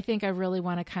I think I really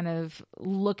want to kind of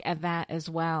look at that as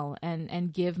well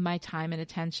and give my time and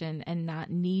attention and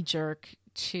not knee jerk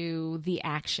to the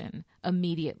action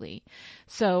immediately.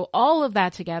 So all of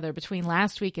that together between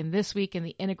last week and this week and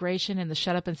the integration and the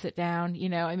shut up and sit down,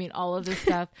 all of this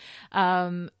stuff,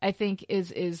 I think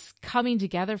is coming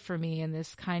together for me in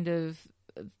this kind of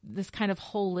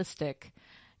holistic,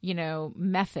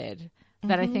 method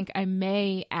that I think I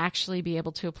may actually be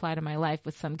able to apply to my life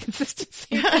with some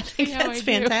consistency. Yeah, I think that's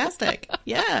fantastic.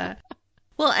 Yeah.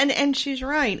 Well, and she's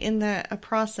right in that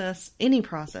any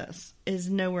process is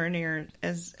nowhere near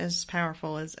as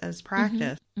powerful as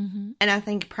practice. Mm-hmm. And I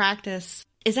think practice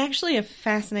is actually a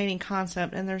fascinating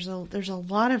concept. And there's a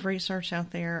lot of research out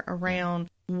there around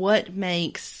what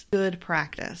makes good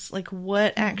practice, like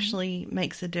what actually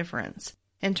makes a difference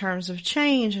in terms of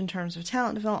change, in terms of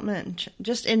talent development, and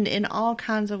just in all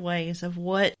kinds of ways of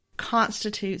what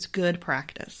constitutes good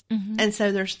practice. Mm-hmm. And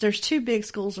so there's two big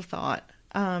schools of thought.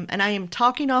 And I am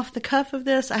talking off the cuff of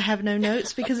this. I have no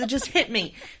notes because it just hit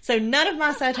me. So none of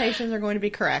my citations are going to be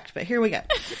correct, but here we go.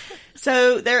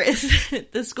 So there is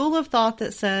the school of thought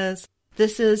that says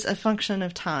this is a function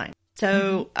of time.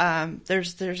 So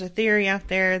there's a theory out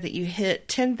there that you hit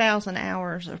 10,000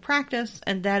 hours of practice,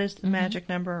 and that is the magic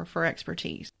number for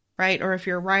expertise, right? Or if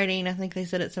you're writing, I think they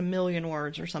said it's 1 million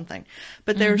words or something.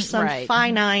 But there's some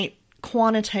finite,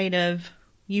 quantitative,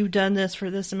 you've done this for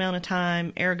this amount of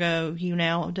time, ergo you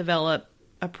now develop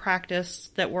a practice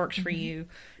that works for you.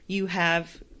 You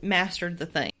have mastered the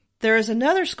thing. There is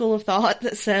another school of thought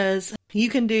that says you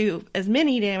can do as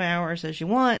many damn hours as you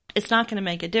want. It's not going to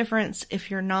make a difference if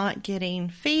you're not getting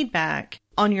feedback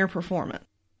on your performance.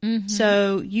 Mm-hmm.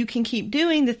 So you can keep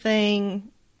doing the thing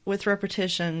with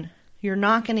repetition. You're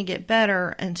not going to get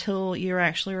better until you're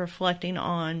actually reflecting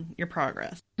on your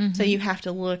progress. Mm-hmm. So you have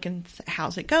to look and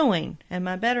how's it going? Am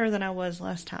I better than I was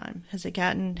last time? Has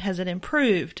it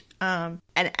improved? And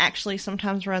actually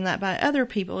sometimes run that by other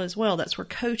people as well. That's where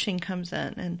coaching comes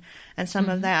in and some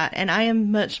of that. And I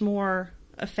am much more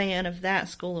a fan of that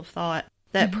school of thought,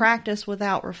 that practice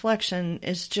without reflection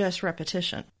is just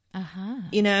repetition.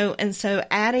 And so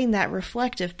adding that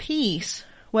reflective piece,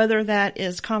 whether that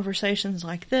is conversations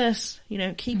like this,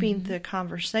 keeping the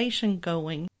conversation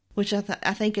going, which I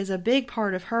think is a big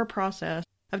part of her process,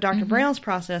 of Dr. Brown's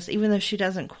process, even though she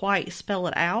doesn't quite spell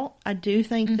it out. I do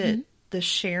think that the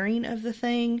sharing of the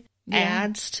thing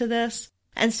adds to this.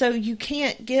 And so you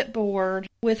can't get bored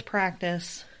with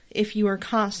practice if you are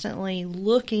constantly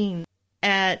looking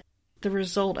at the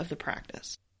result of the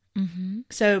practice.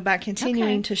 So by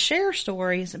continuing to share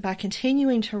stories, by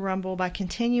continuing to rumble, by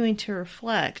continuing to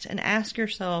reflect and ask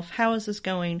yourself, how is this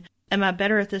going? Am I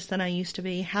better at this than I used to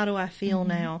be? How do I feel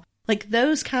now? Like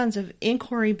those kinds of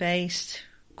inquiry-based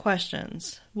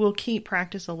questions will keep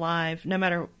practice alive no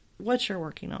matter what you're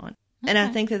working on. And I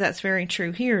think that that's very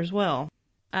true here as well.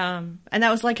 And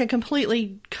that was like a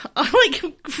completely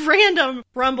random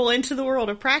rumble into the world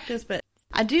of practice, but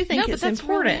I do think it's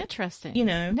important. Really interesting.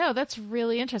 No, that's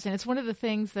really interesting. It's one of the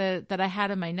things that I had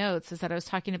in my notes is that I was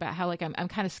talking about how I'm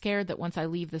kind of scared that once I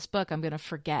leave this book, I'm going to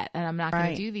forget and I'm not going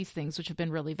to do these things, which have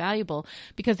been really valuable,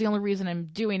 because the only reason I'm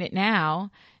doing it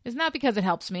now is not because it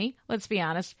helps me. Let's be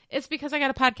honest. It's because I got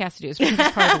a podcast to do. It's because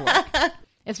it's part of the work.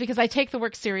 It's because I take the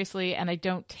work seriously and I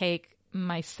don't take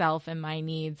myself and my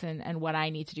needs and what I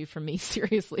need to do for me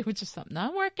seriously, which is something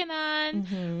I'm working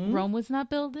on. Rome was not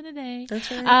built in a day. That's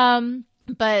right.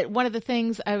 But one of the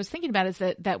things I was thinking about is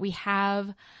that we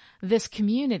have this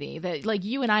community that like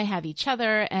you and I have each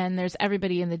other, and there's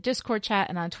everybody in the Discord chat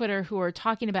and on Twitter who are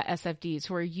talking about SFDs,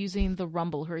 who are using the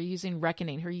Rumble, who are using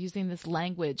Reckoning, who are using this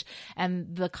language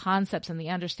and the concepts and the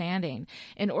understanding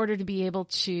in order to be able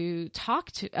to talk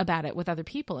about it with other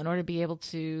people, in order to be able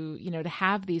to, to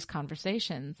have these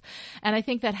conversations. And I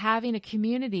think that having a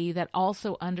community that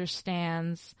also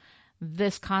understands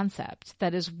this concept,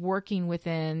 that is working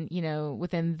within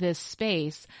this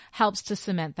space, helps to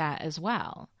cement that as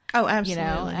well. Oh,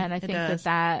 absolutely. And I think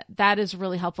that is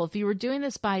really helpful. If you were doing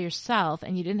this by yourself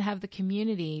and you didn't have the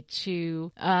community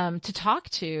to talk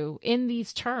to in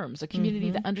these terms, a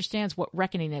community that understands what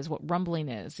reckoning is, what rumbling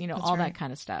is, all that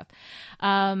kind of stuff.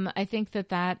 I think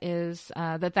that is,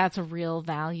 that's a real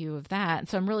value of that. And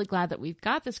so I'm really glad that we've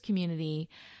got this community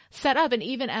set up. And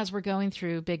even as we're going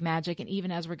through Big Magic and even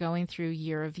as we're going through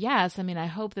Year of Yes, I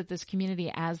hope that this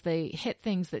community, as they hit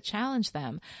things that challenge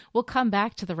them, will come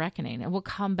back to the reckoning and will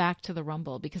come back to the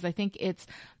rumble, because I think it's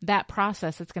that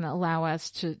process that's going to allow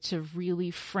us to really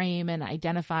frame and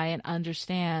identify and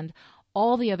understand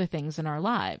all the other things in our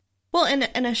lives. Well,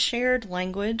 and a shared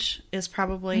language is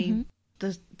probably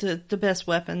the best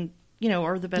weapon,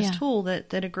 or the best tool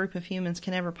that a group of humans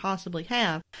can ever possibly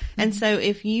have. And so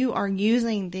if you are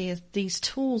using these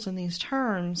tools and these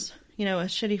terms you know, a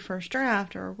shitty first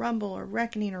draft or a rumble or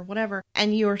reckoning or whatever,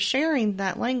 and you're sharing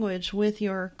that language with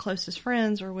your closest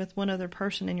friends or with one other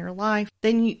person in your life,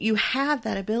 then you have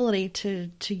that ability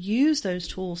to use those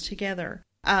tools together.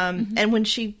 And when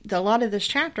a lot of this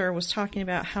chapter was talking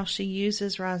about how she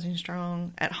uses Rising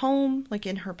Strong at home, like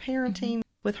in her parenting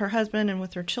with her husband and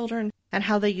with her children, and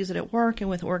how they use it at work and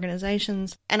with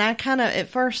organizations. And I kind of at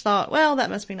first thought, well, that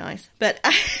must be nice, but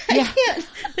I can't.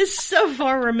 It's so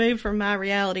far removed from my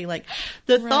reality. Like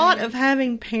the thought of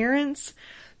having parents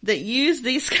that use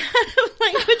these kind of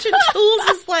language and tools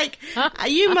is like,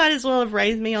 you might as well have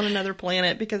raised me on another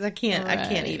planet, because I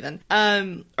can't even.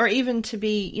 Or even to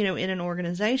be, you know, in an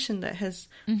organization that has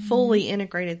fully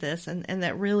integrated this and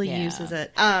that really uses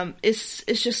it. It's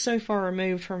just so far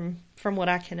removed from what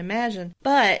I can imagine.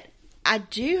 But I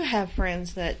do have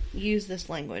friends that use this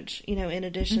language, you know, in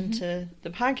addition to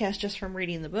the podcast, just from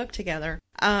reading the book together.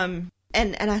 And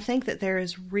I think that there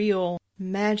is real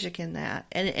magic in that,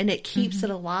 and it keeps it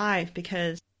alive,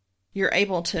 because you're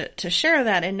able to share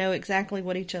that and know exactly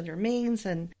what each other means.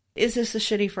 And is this a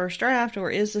shitty first draft,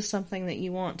 or is this something that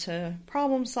you want to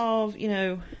problem solve? You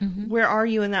know, where are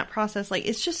you in that process? Like,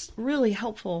 it's just really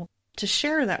helpful to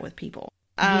share that with people.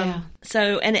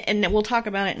 So, and we'll talk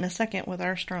about it in a second with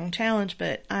our strong challenge,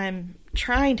 but I'm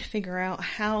trying to figure out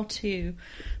how to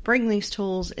bring these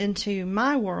tools into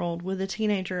my world with a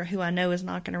teenager who I know is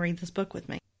not going to read this book with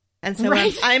me. And so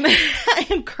I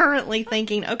am currently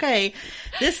thinking, okay,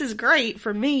 this is great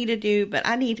for me to do, but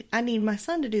I need my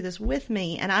son to do this with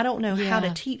me. And I don't know how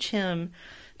to teach him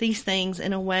these things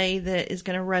in a way that is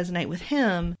going to resonate with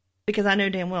him, because I know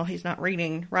damn well he's not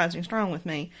reading Rising Strong with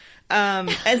me. And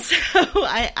so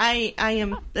I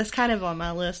am, that's kind of on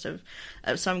my list of,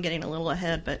 so I'm getting a little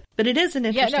ahead, but it is an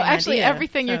interesting idea.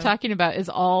 Everything you're talking about is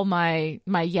all my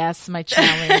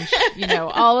challenge, you know,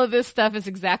 all of this stuff is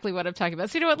exactly what I'm talking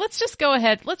about. So you know what, let's just go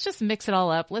ahead. Let's just mix it all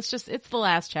up. It's the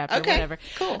last chapter, whatever.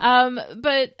 Cool.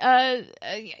 But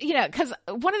you know, cause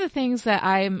one of the things that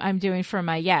I'm doing for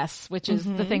my yes, which is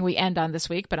the thing we end on this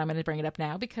week, but I'm going to bring it up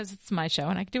now because it's my show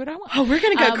and I can do what I want. Oh, we're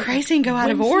going to go crazy and go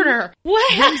out of order.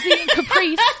 What? Whimsy and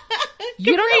caprice.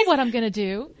 You don't know what I'm going to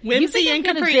do. Whimsy and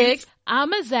caprice.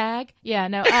 I'm a zag. Yeah,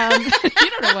 no, you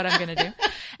don't know what I'm going to do.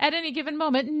 At any given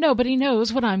moment, nobody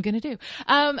knows what I'm going to do.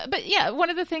 But yeah, one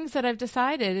of the things that I've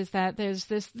decided is that there's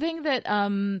this thing that,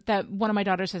 that one of my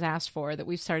daughters has asked for that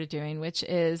we've started doing, which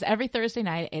is every Thursday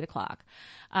night at 8:00.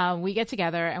 We get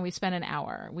together and we spend an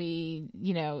hour. We,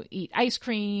 you know, eat ice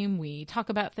cream. We talk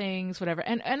about things, whatever.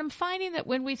 And I'm finding that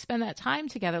when we spend that time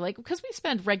together, like, because we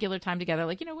spend regular time together,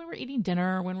 like, you know, when we're eating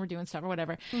dinner, when we're doing stuff or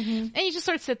whatever, and you just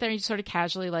sort of sit there and you just sort of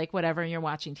casually like whatever, and you're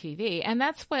watching TV. And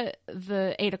that's what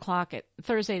the 8:00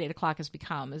 Thursday at 8:00 has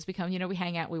become, you know, we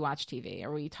hang out, we watch TV,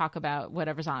 or we talk about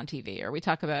whatever's on TV, or we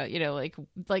talk about, you know,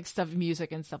 like stuff,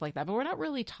 music and stuff like that. But we're not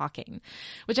really talking,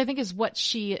 which I think is what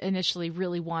she initially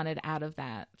really wanted out of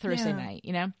that Thursday night,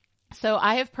 you know? So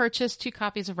I have purchased 2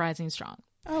 copies of Rising Strong.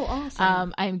 Oh,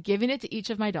 awesome. I'm giving it to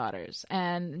each of my daughters.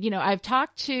 And, you know, I've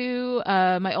talked to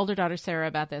my older daughter, Sarah,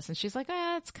 about this. And she's like,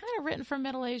 it's kind of written for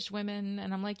middle-aged women.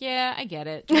 And I'm like, yeah, I get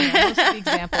it. You know, most of the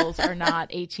examples are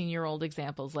not 18-year-old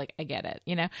examples. Like, I get it,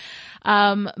 you know.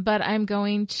 But I'm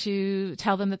going to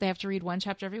tell them that they have to read 1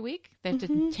 chapter every week. They have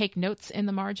to take notes in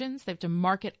the margins. They have to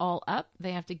mark it all up.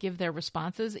 They have to give their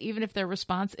responses, even if their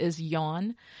response is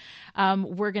yawn.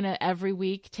 We're going to every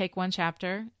week take 1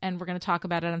 chapter and we're going to talk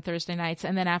about it on Thursday nights.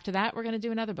 And then after that, we're going to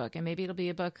do another book, and maybe it'll be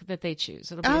a book that they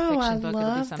choose. It'll be a fiction book.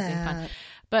 It'll be something fun.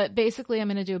 But basically I'm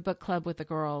going to do a book club with the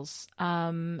girls.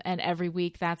 And every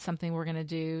week that's something we're going to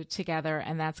do together.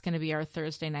 And that's going to be our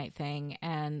Thursday night thing.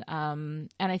 And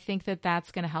I think that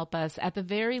that's going to help us at the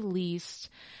very least.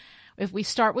 If we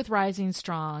start with Rising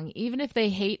Strong, even if they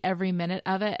hate every minute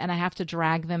of it and I have to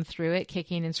drag them through it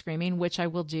kicking and screaming, which I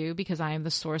will do because I am the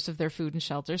source of their food and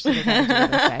shelter, so they're going to do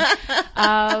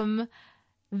it okay.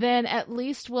 Then at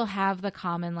least we'll have the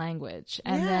common language.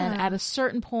 And then at a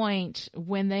certain point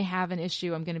when they have an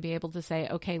issue, I'm going to be able to say,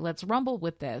 okay, let's rumble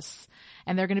with this.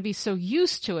 And they're going to be so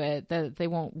used to it that they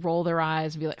won't roll their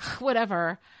eyes and be like,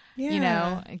 whatever. Yeah. You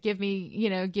know, give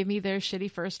me their shitty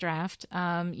first draft,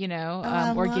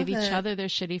 or give each other their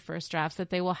shitty first drafts, that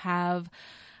they will have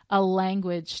a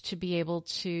language to be able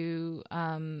to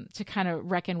kind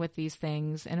of reckon with these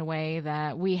things in a way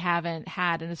that we haven't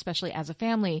had, and especially as a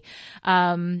family.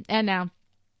 And now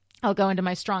I'll go into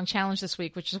my strong challenge this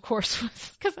week, which of course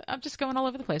was, because I'm just going all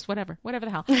over the place, whatever the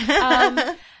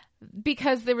hell.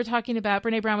 because they were talking about,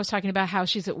 Brene Brown was talking about how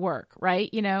she's at work, right?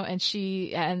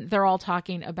 And they're all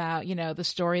talking about, the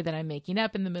story that I'm making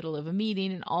up in the middle of a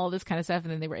meeting and all this kind of stuff.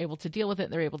 And then they were able to deal with it.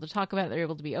 They're able to talk about it. They're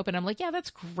able to be open. I'm like, yeah,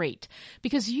 that's great,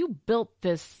 because you built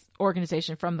this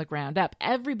organization from the ground up.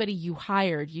 Everybody you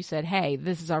hired, you said, hey,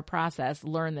 this is our process,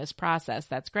 learn this process.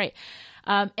 That's great.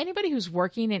 Anybody who's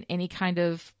working in any kind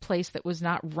of place that was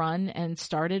not run and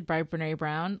started by Brene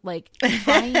Brown, like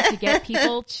trying to get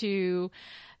people to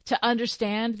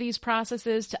understand these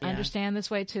processes, to understand this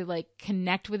way, to like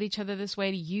connect with each other this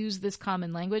way, to use this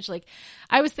common language. Like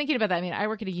I was thinking about that. I mean, I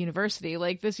work at a university,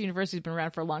 like this university's been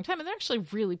around for a long time and they're actually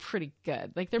really pretty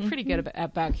good. Like they're pretty good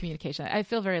about communication. I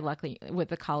feel very lucky with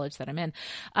the college that I'm in.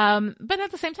 But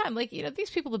at the same time, like, these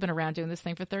people have been around doing this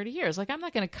thing for 30 years. Like I'm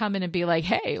not going to come in and be like,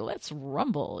 hey, let's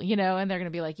rumble, and they're going to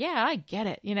be like, yeah, I get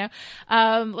it.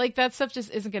 Like that stuff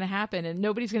just isn't going to happen. And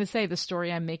nobody's going to say the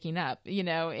story I'm making up,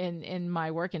 in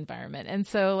my work environment. And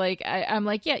so like, I'm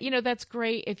like, yeah, that's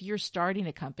great if you're starting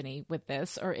a company with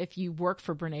this, or if you work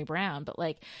for Brene Brown, but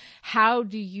like, how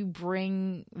do you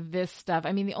bring this stuff?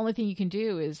 I mean, the only thing you can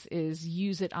do is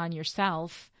use it on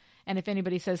yourself. And if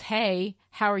anybody says, hey,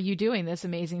 how are you doing this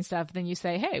amazing stuff? Then you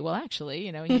say, hey, well, actually,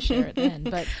 and you share it then.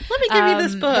 But let me give you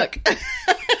this book.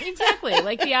 Exactly.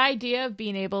 Like the idea of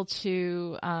being able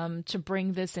to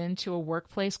bring this into a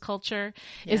workplace culture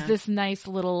is this nice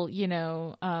little,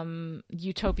 utopian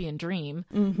dream.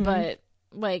 Mm-hmm. But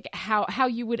like how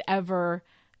you would ever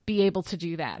be able to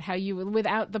do that, how you would,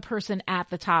 without the person at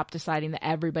the top deciding that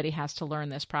everybody has to learn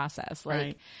this process.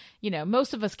 Like,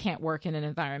 most of us can't work in an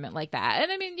environment like that.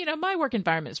 And I mean, my work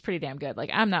environment is pretty damn good.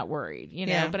 Like I'm not worried,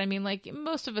 but I mean, like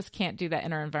most of us can't do that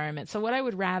in our environment. So what I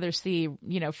would rather see,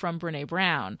 from Brene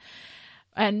Brown,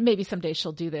 and maybe someday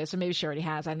she'll do this, or maybe she already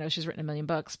has, I know she's written 1 million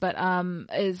books, but,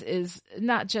 is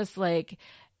not just like,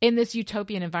 in this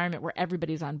utopian environment where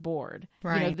everybody's on board,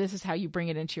 right? This is how you bring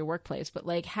it into your workplace. But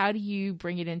like, how do you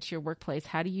bring it into your workplace?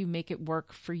 How do you make it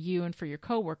work for you and for your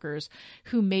coworkers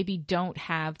who maybe don't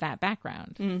have that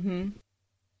background? Mm-hmm.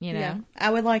 Yeah, I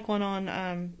would like one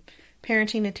on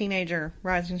parenting a teenager,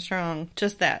 rising strong.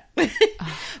 Just that.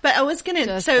 But I was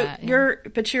gonna. So that,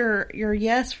 your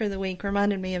yes for the week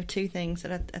reminded me of 2 things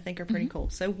that I think are pretty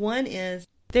cool. So one is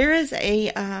there's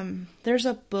a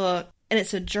book. And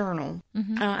it's a journal.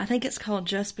 Mm-hmm. I think it's called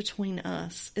Just Between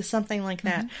Us. It's something like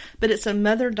that. Mm-hmm. But it's a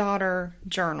mother-daughter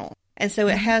journal. And so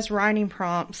it has writing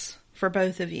prompts for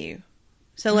both of you.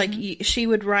 So like she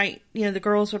would write, the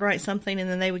girls would write something and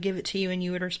then they would give it to you and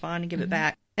you would respond and give it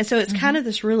back. And so it's kind of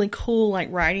this really cool, like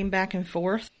writing back and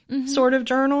forth sort of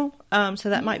journal. So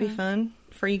that might be fun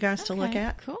for you guys to look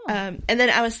at. Cool. And then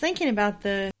I was thinking about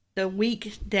the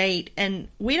week date, and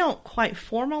we don't quite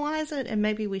formalize it, and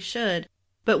maybe we should.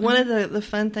 But one of the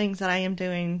fun things that I am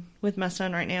doing with my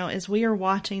son right now is we are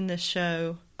watching this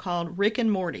show called Rick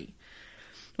and Morty,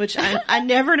 which I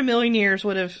never in a million years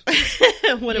would have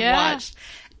watched.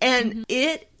 And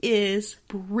it is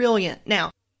brilliant.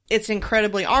 Now, it's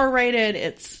incredibly R-rated.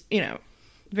 It's,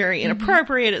 very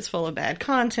inappropriate. It's full of bad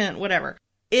content, whatever.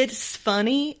 It's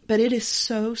funny, but it is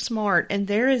so smart. And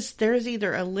there is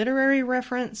either a literary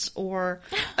reference or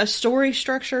a story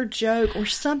structure joke or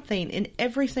something in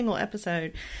every single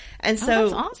episode. And so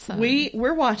that's awesome.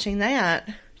 we're watching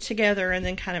that together and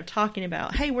then kind of talking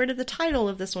about, hey, where did the title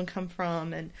of this one come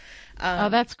from? And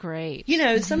that's great.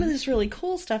 Some of this really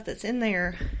cool stuff that's in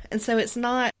there. And so it's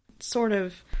not sort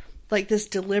of like this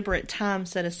deliberate time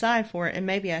set aside for it, and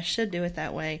maybe I should do it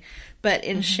that way. But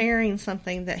in sharing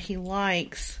something that he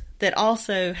likes that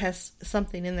also has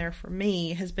something in there for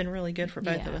me has been really good for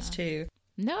both of us too.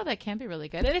 No, that can be really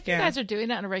good. And if you guys are doing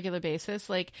that on a regular basis,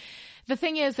 like the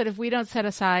thing is that if we don't set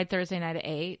aside Thursday night at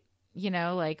 8,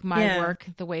 like my work,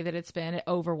 the way that it's been, it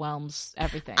overwhelms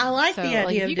everything. I like the idea of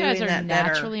doing that. If you guys are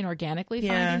naturally and organically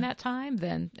finding that time,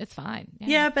 then it's fine.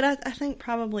 Yeah, but I think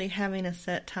probably having a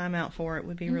set time out for it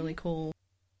would be really cool.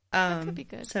 That could be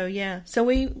good. So so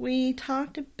we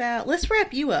talked about. Let's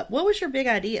wrap you up. What was your big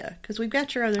idea? Because we've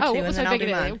got your other two, and then I'll do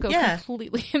mine. Go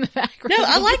completely in the background. No,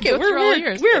 I like it.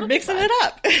 We're mixing it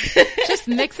up. Just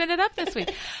mixing it up this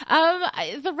week.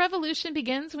 The revolution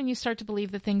begins when you start to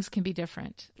believe that things can be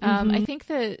different. I think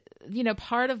that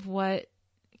part of what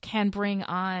can bring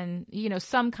on,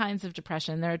 some kinds of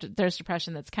depression. There's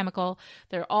depression that's chemical.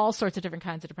 There are all sorts of different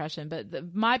kinds of depression,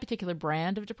 but my particular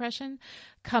brand of depression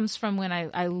comes from when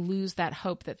I lose that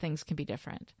hope that things can be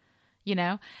different,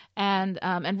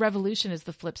 and revolution is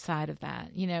the flip side of that.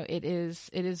 It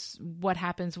is what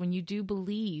happens when you do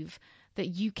believe that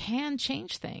you can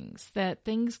change things, that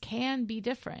things can be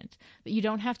different, that you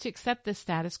don't have to accept the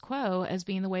status quo as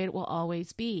being the way it will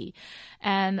always be.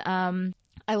 And,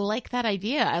 I like that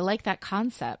idea. I like that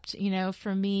concept. You know,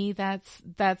 for me,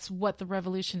 that's what the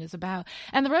revolution is about.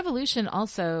 And the revolution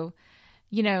also,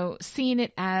 you know, seeing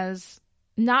it as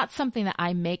not something that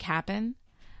I make happen,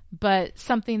 but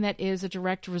something that is a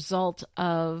direct result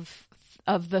of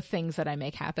the things that I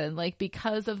make happen. Like,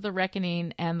 because of the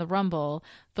reckoning and the rumble,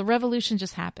 the revolution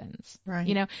just happens. Right.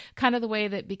 You know, kind of the way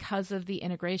that because of the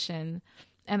integration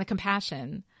and the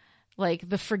compassion, like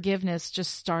the forgiveness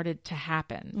just started to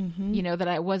happen. Mm-hmm. You know, that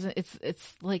I wasn't,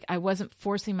 it's like I wasn't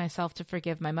forcing myself to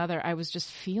forgive my mother. I was just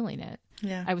feeling it.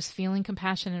 Yeah. I was feeling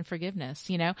compassion and forgiveness,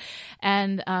 you know?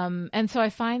 And so I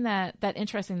find that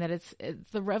interesting that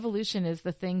the revolution is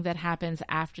the thing that happens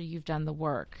after you've done the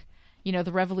work. You know,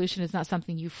 the revolution is not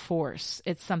something you force.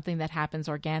 It's something that happens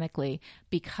organically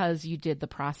because you did the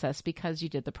process, because you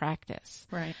did the practice.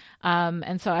 Right.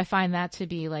 And so I find that to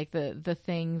be like the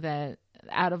thing that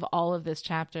out of all of this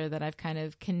chapter that I've kind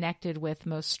of connected with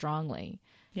most strongly,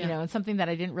 you know, and something that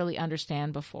I didn't really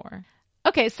understand before.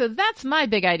 Okay. So that's my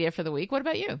big idea for the week. What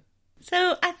about you?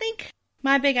 So I think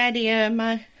my big idea,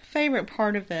 my favorite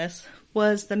part of this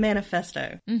was the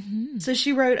manifesto. Mm-hmm. So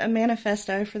she wrote a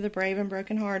manifesto for the brave and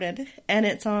brokenhearted, and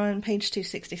it's on page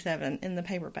 267 in the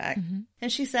paperback. Mm-hmm.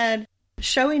 And she said,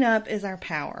 showing up is our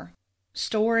power.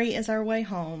 Story is our way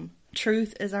home.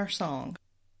 Truth is our song.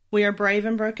 We are brave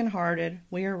and brokenhearted.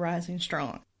 We are rising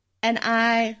strong. And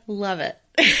I love it.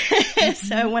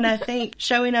 So when I think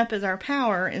showing up is our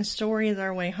power and story is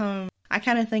our way home, I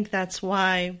kind of think that's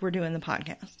why we're doing the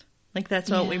podcast. Like, that's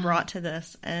what we brought to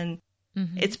this. And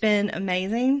it's been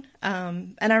amazing.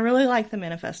 And I really like the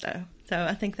manifesto. So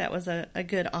I think that was a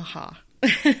good aha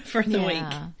for the week.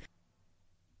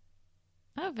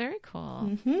 Oh, very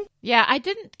cool. Mm-hmm. Yeah, I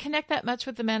didn't connect that much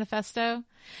with the manifesto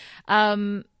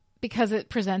because it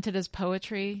presented as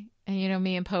poetry. And you know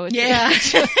me and poetry. Yeah.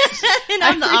 And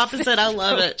I'm the opposite. I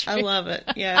love poetry. it. I love it.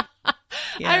 Yeah.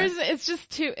 It's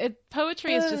just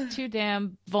poetry is just too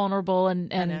damn vulnerable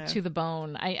and to the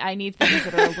bone. I need things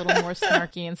that are a little more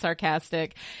snarky and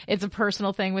sarcastic. It's a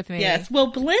personal thing with me. Yes. Well,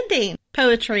 blending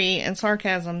poetry and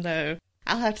sarcasm, though,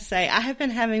 I'll have to say, I have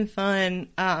been having fun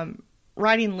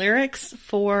writing lyrics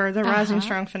for the Rising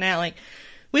Strong finale,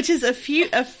 which is a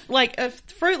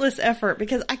fruitless effort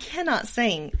because I cannot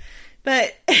sing.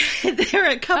 But there are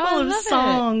a couple of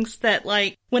songs that,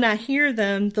 like, when I hear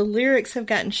them, the lyrics have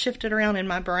gotten shifted around in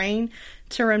my brain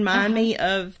to remind me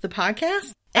of the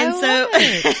podcast. And so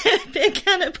I've been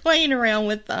kind of playing around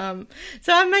with them.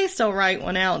 So I may still write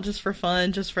one out just for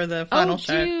fun, just for the final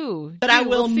show. But I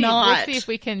will not. We'll see if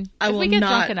we can. If we get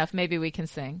drunk enough, maybe we can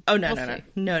sing. Oh, no,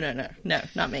 no,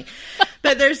 not me.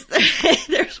 But there's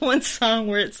one song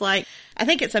where it's like, I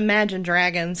think it's Imagine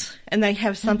Dragons, and they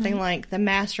have something like the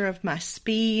master of my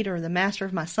speed or the master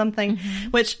of my something,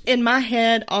 which in my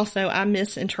head also I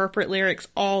misinterpret lyrics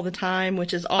all the time,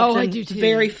 which is often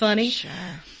very funny. Sure.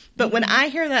 But when I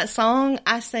hear that song,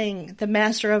 I sing the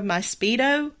master of my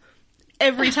Speedo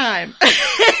every time.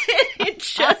 It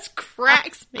just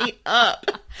cracks me up.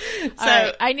 So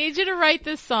right. I need you to write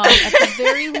this song. At the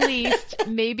very least,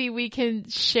 maybe we can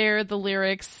share the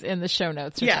lyrics in the show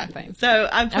notes or something. So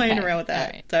I'm playing around with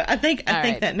that. Right. So I think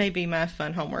that may be my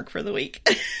fun homework for the week.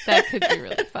 That could be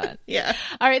really fun. Yeah.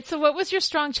 All right. So what was your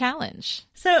strong challenge?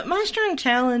 So my strong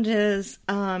challenge is,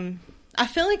 I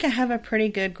feel like I have a pretty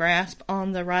good grasp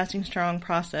on the Rising Strong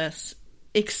process,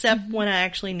 except when I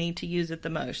actually need to use it the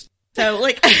most. So,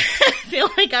 like, I feel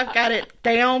like I've got it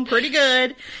down pretty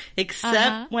good,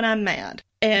 except when I'm mad.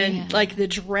 And, like, the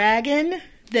dragon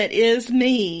that is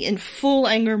me in full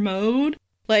anger mode,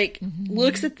 like,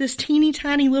 looks at this teeny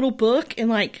tiny little book and,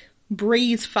 like,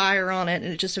 breathes fire on it,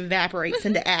 and it just evaporates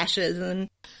into ashes, and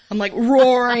I'm, like,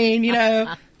 roaring, you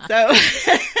know? So,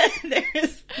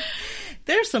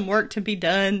 there's some work to be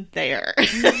done there.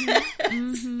 So,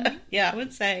 yeah, I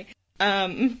would say.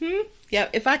 Yeah,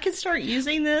 if I could start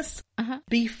using this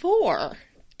before,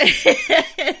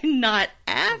 not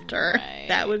after,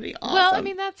 that would be awesome. Well, I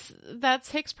mean, that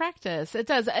takes practice. It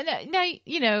does. And now,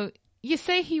 you know, you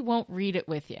say he won't read it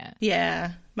with you.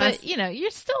 Yeah. But, you know,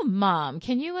 you're still mom.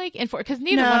 Can you, like, enforce? Because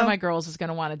neither one of my girls is going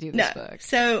to want to do this book.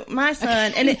 So my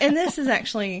son, and this is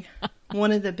actually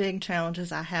one of the big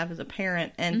challenges I have as a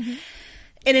parent, and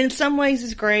in some ways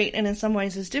is great, and in some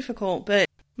ways is difficult, but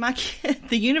my kid,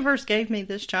 the universe gave me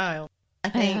this child, I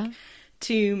think,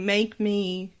 to make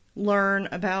me learn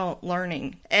about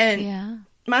learning. And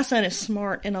my son is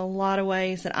smart in a lot of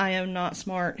ways that I am not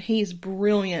smart. He's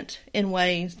brilliant in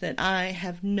ways that I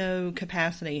have no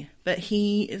capacity, but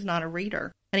he is not a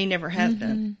reader, and he never has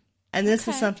been. And this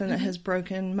is something that has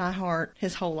broken my heart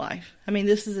his whole life. I mean,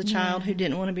 this is a child who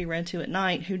didn't want to be read to at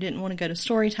night, who didn't want to go to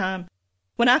story time.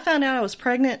 When I found out I was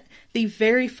pregnant, the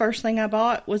very first thing I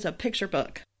bought was a picture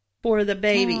book for the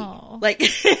baby. Oh. Like,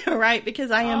 right? Because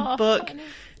I am book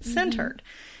centered.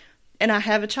 And I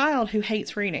have a child who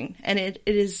hates reading, and it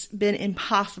has been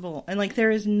impossible. And like,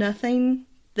 there is nothing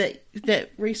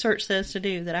that research says to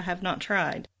do that I have not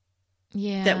tried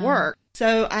that work.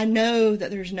 So I know that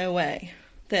there's no way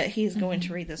that he's going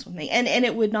to read this with me. And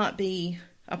it would not be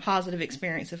a positive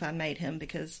experience if I made him,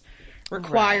 because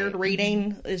required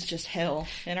reading is just hell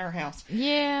in our house.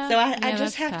 Yeah. So I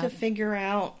just have to figure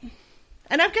out,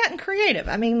 and I've gotten creative.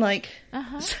 I mean, like,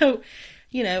 so,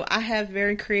 you know, I have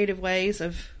very creative ways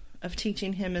of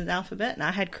teaching him his alphabet, and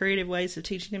I had creative ways of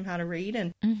teaching him how to read,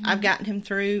 and I've gotten him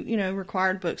through, you know,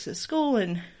 required books at school,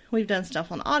 and we've done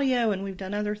stuff on audio, and we've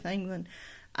done other things, and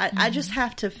I just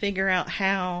have to figure out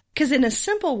how, because in a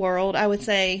simple world, I would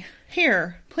say,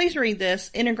 here, please read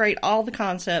this, integrate all the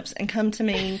concepts, and come to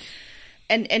me,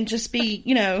 and just be,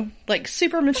 you know, like,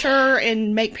 super mature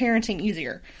and make parenting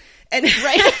easier. And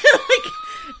like,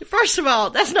 first of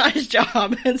all, that's not his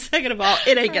job, and second of all,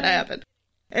 it ain't gonna happen.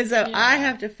 And so I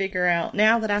have to figure out,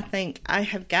 now that I think I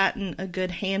have gotten a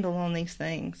good handle on these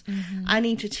things, I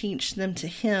need to teach them to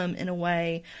him in a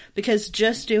way, because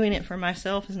just doing it for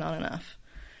myself is not enough.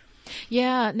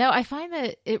 Yeah, no, I find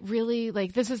that it really,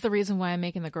 like, this is the reason why I'm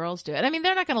making the girls do it. I mean,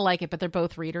 they're not going to like it, but they're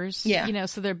both readers. Yeah. You know,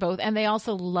 so they're both, and they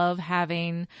also love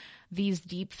having these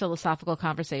deep philosophical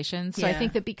conversations. So I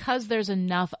think that because there's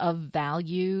enough of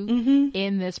value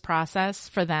in this process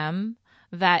for them,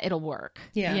 that it'll work,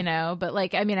 you know, but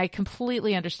like, I mean, I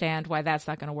completely understand why that's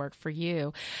not going to work for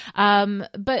you.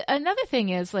 But another thing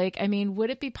is, like, I mean, would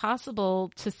it be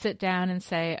possible to sit down and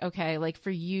say, okay, like,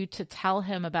 for you to tell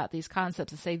him about these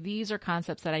concepts, and say, these are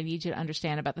concepts that I need you to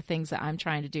understand about the things that I'm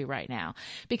trying to do right now,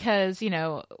 because, you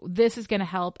know, this is going to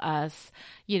help us,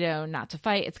 you know, not to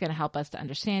fight. It's going to help us to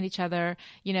understand each other,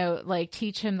 you know, like,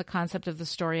 teach him the concept of the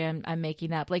story I'm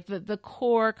making up, like the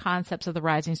core concepts of the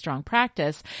Rising Strong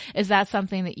practice. Is that something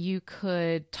that you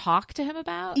could talk to him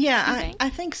about? Yeah, I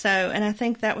think so. And I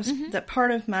think that was that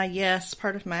part of my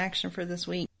action for this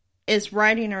week is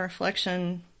writing a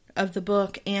reflection of the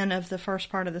book and of the first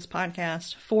part of this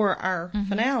podcast for our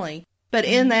finale. But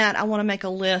in that, I want to make a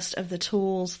list of the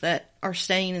tools that are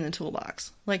staying in the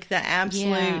toolbox, like the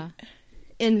absolute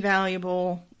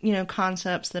invaluable, you know,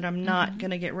 concepts that I'm not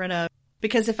going to get rid of.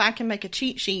 Because if I can make a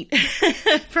cheat sheet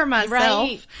for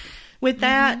myself with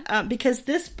that, because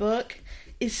this book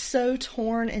is so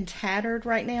torn and tattered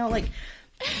right now. Like,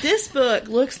 this book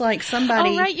looks like somebody...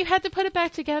 Oh, right. You had to put it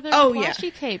back together with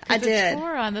washi tape. I did. It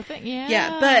tore on the thing. Yeah.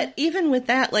 Yeah, but even with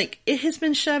that, like, it has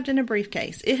been shoved in a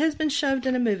briefcase. It has been shoved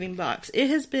in a moving box.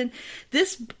 It has been...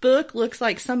 This book looks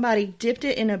like somebody dipped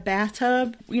it in a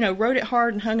bathtub, you know, wrote it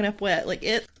hard and hung it up wet. Like,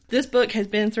 this book has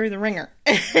been through the ringer.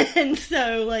 And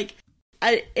so, like,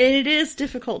 it is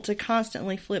difficult to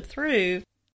constantly flip through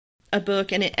a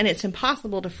book, and it's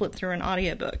impossible to flip through an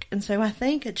audiobook. And so I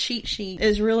think a cheat sheet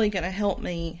is really going to help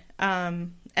me.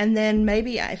 And then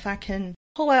maybe if I can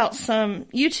pull out some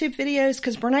YouTube videos,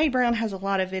 because Brene Brown has a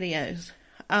lot of videos,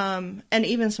 and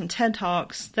even some TED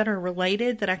Talks that are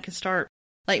related that I could start,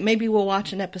 like, maybe we'll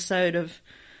watch an episode of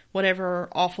whatever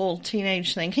awful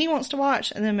teenage thing he wants to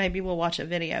watch, and then maybe we'll watch a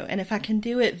video. And if I can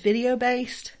do it video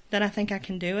based, then I think I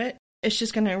can do it. It's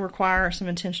just going to require some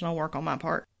intentional work on my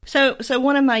part. So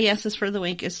one of my yeses for the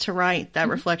week is to write that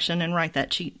reflection and write that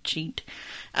cheat sheet.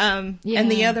 And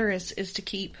the other is to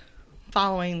keep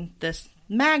following this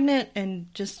magnet and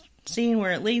just seeing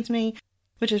where it leads me,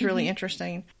 which is really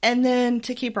interesting. And then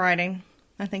to keep writing,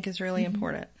 I think, is really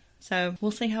important. So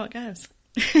we'll see how it goes.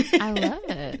 I love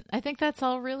it. I think that's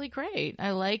all really great.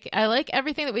 I like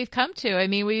everything that we've come to. I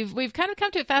mean, we've kind of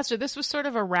come to it faster. This was sort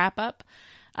of a wrap up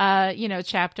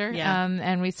chapter. Yeah.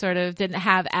 And we sort of didn't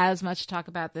have as much to talk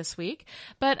about this week,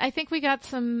 but I think we got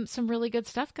some really good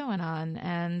stuff going on.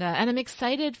 And I'm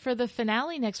excited for the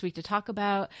finale next week to talk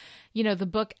about, you know, the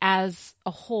book as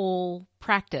a whole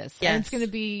practice. Yes. And it's going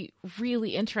to be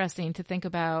really interesting to think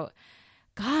about,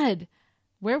 God,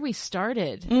 where we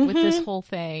started with this whole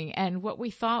thing and what we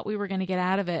thought we were going to get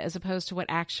out of it as opposed to what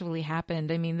actually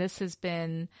happened. I mean, this has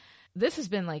been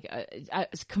like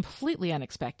it's completely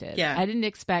unexpected. Yeah. I didn't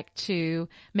expect to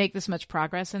make this much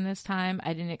progress in this time.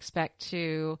 I didn't expect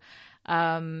to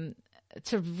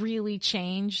really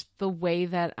change the way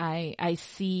that I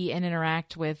see and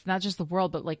interact with not just the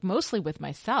world, but like mostly with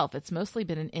myself. It's mostly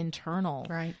been an internal,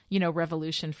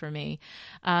 revolution for me.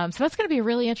 So that's going to be a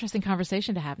really interesting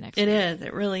conversation to have next week. It is.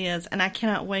 It really is. And I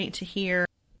cannot wait to hear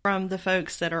from the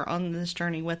folks that are on this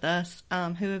journey with us,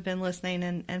 who have been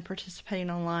listening and participating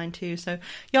online too. So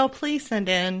y'all, please send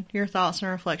in your thoughts and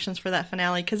reflections for that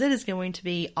finale, because it is going to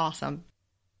be awesome.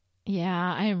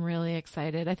 Yeah, I am really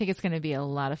excited. I think it's going to be a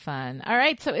lot of fun. All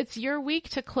right, so it's your week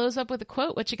to close up with a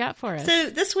quote. What you got for us? So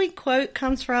this week's quote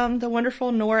comes from the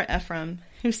wonderful Nora Ephraim,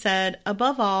 who said,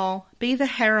 "Above all, be the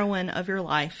heroine of your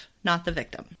life, not the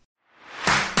victim."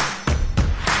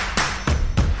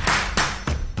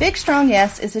 Big Strong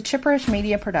Yes is a Chipperish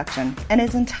Media production and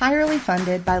is entirely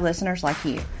funded by listeners like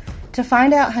you. To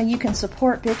find out how you can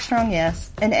support Big Strong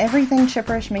Yes and everything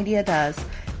Chipperish Media does,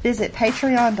 visit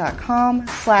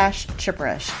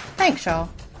patreon.com/Chipperish. Thanks, y'all.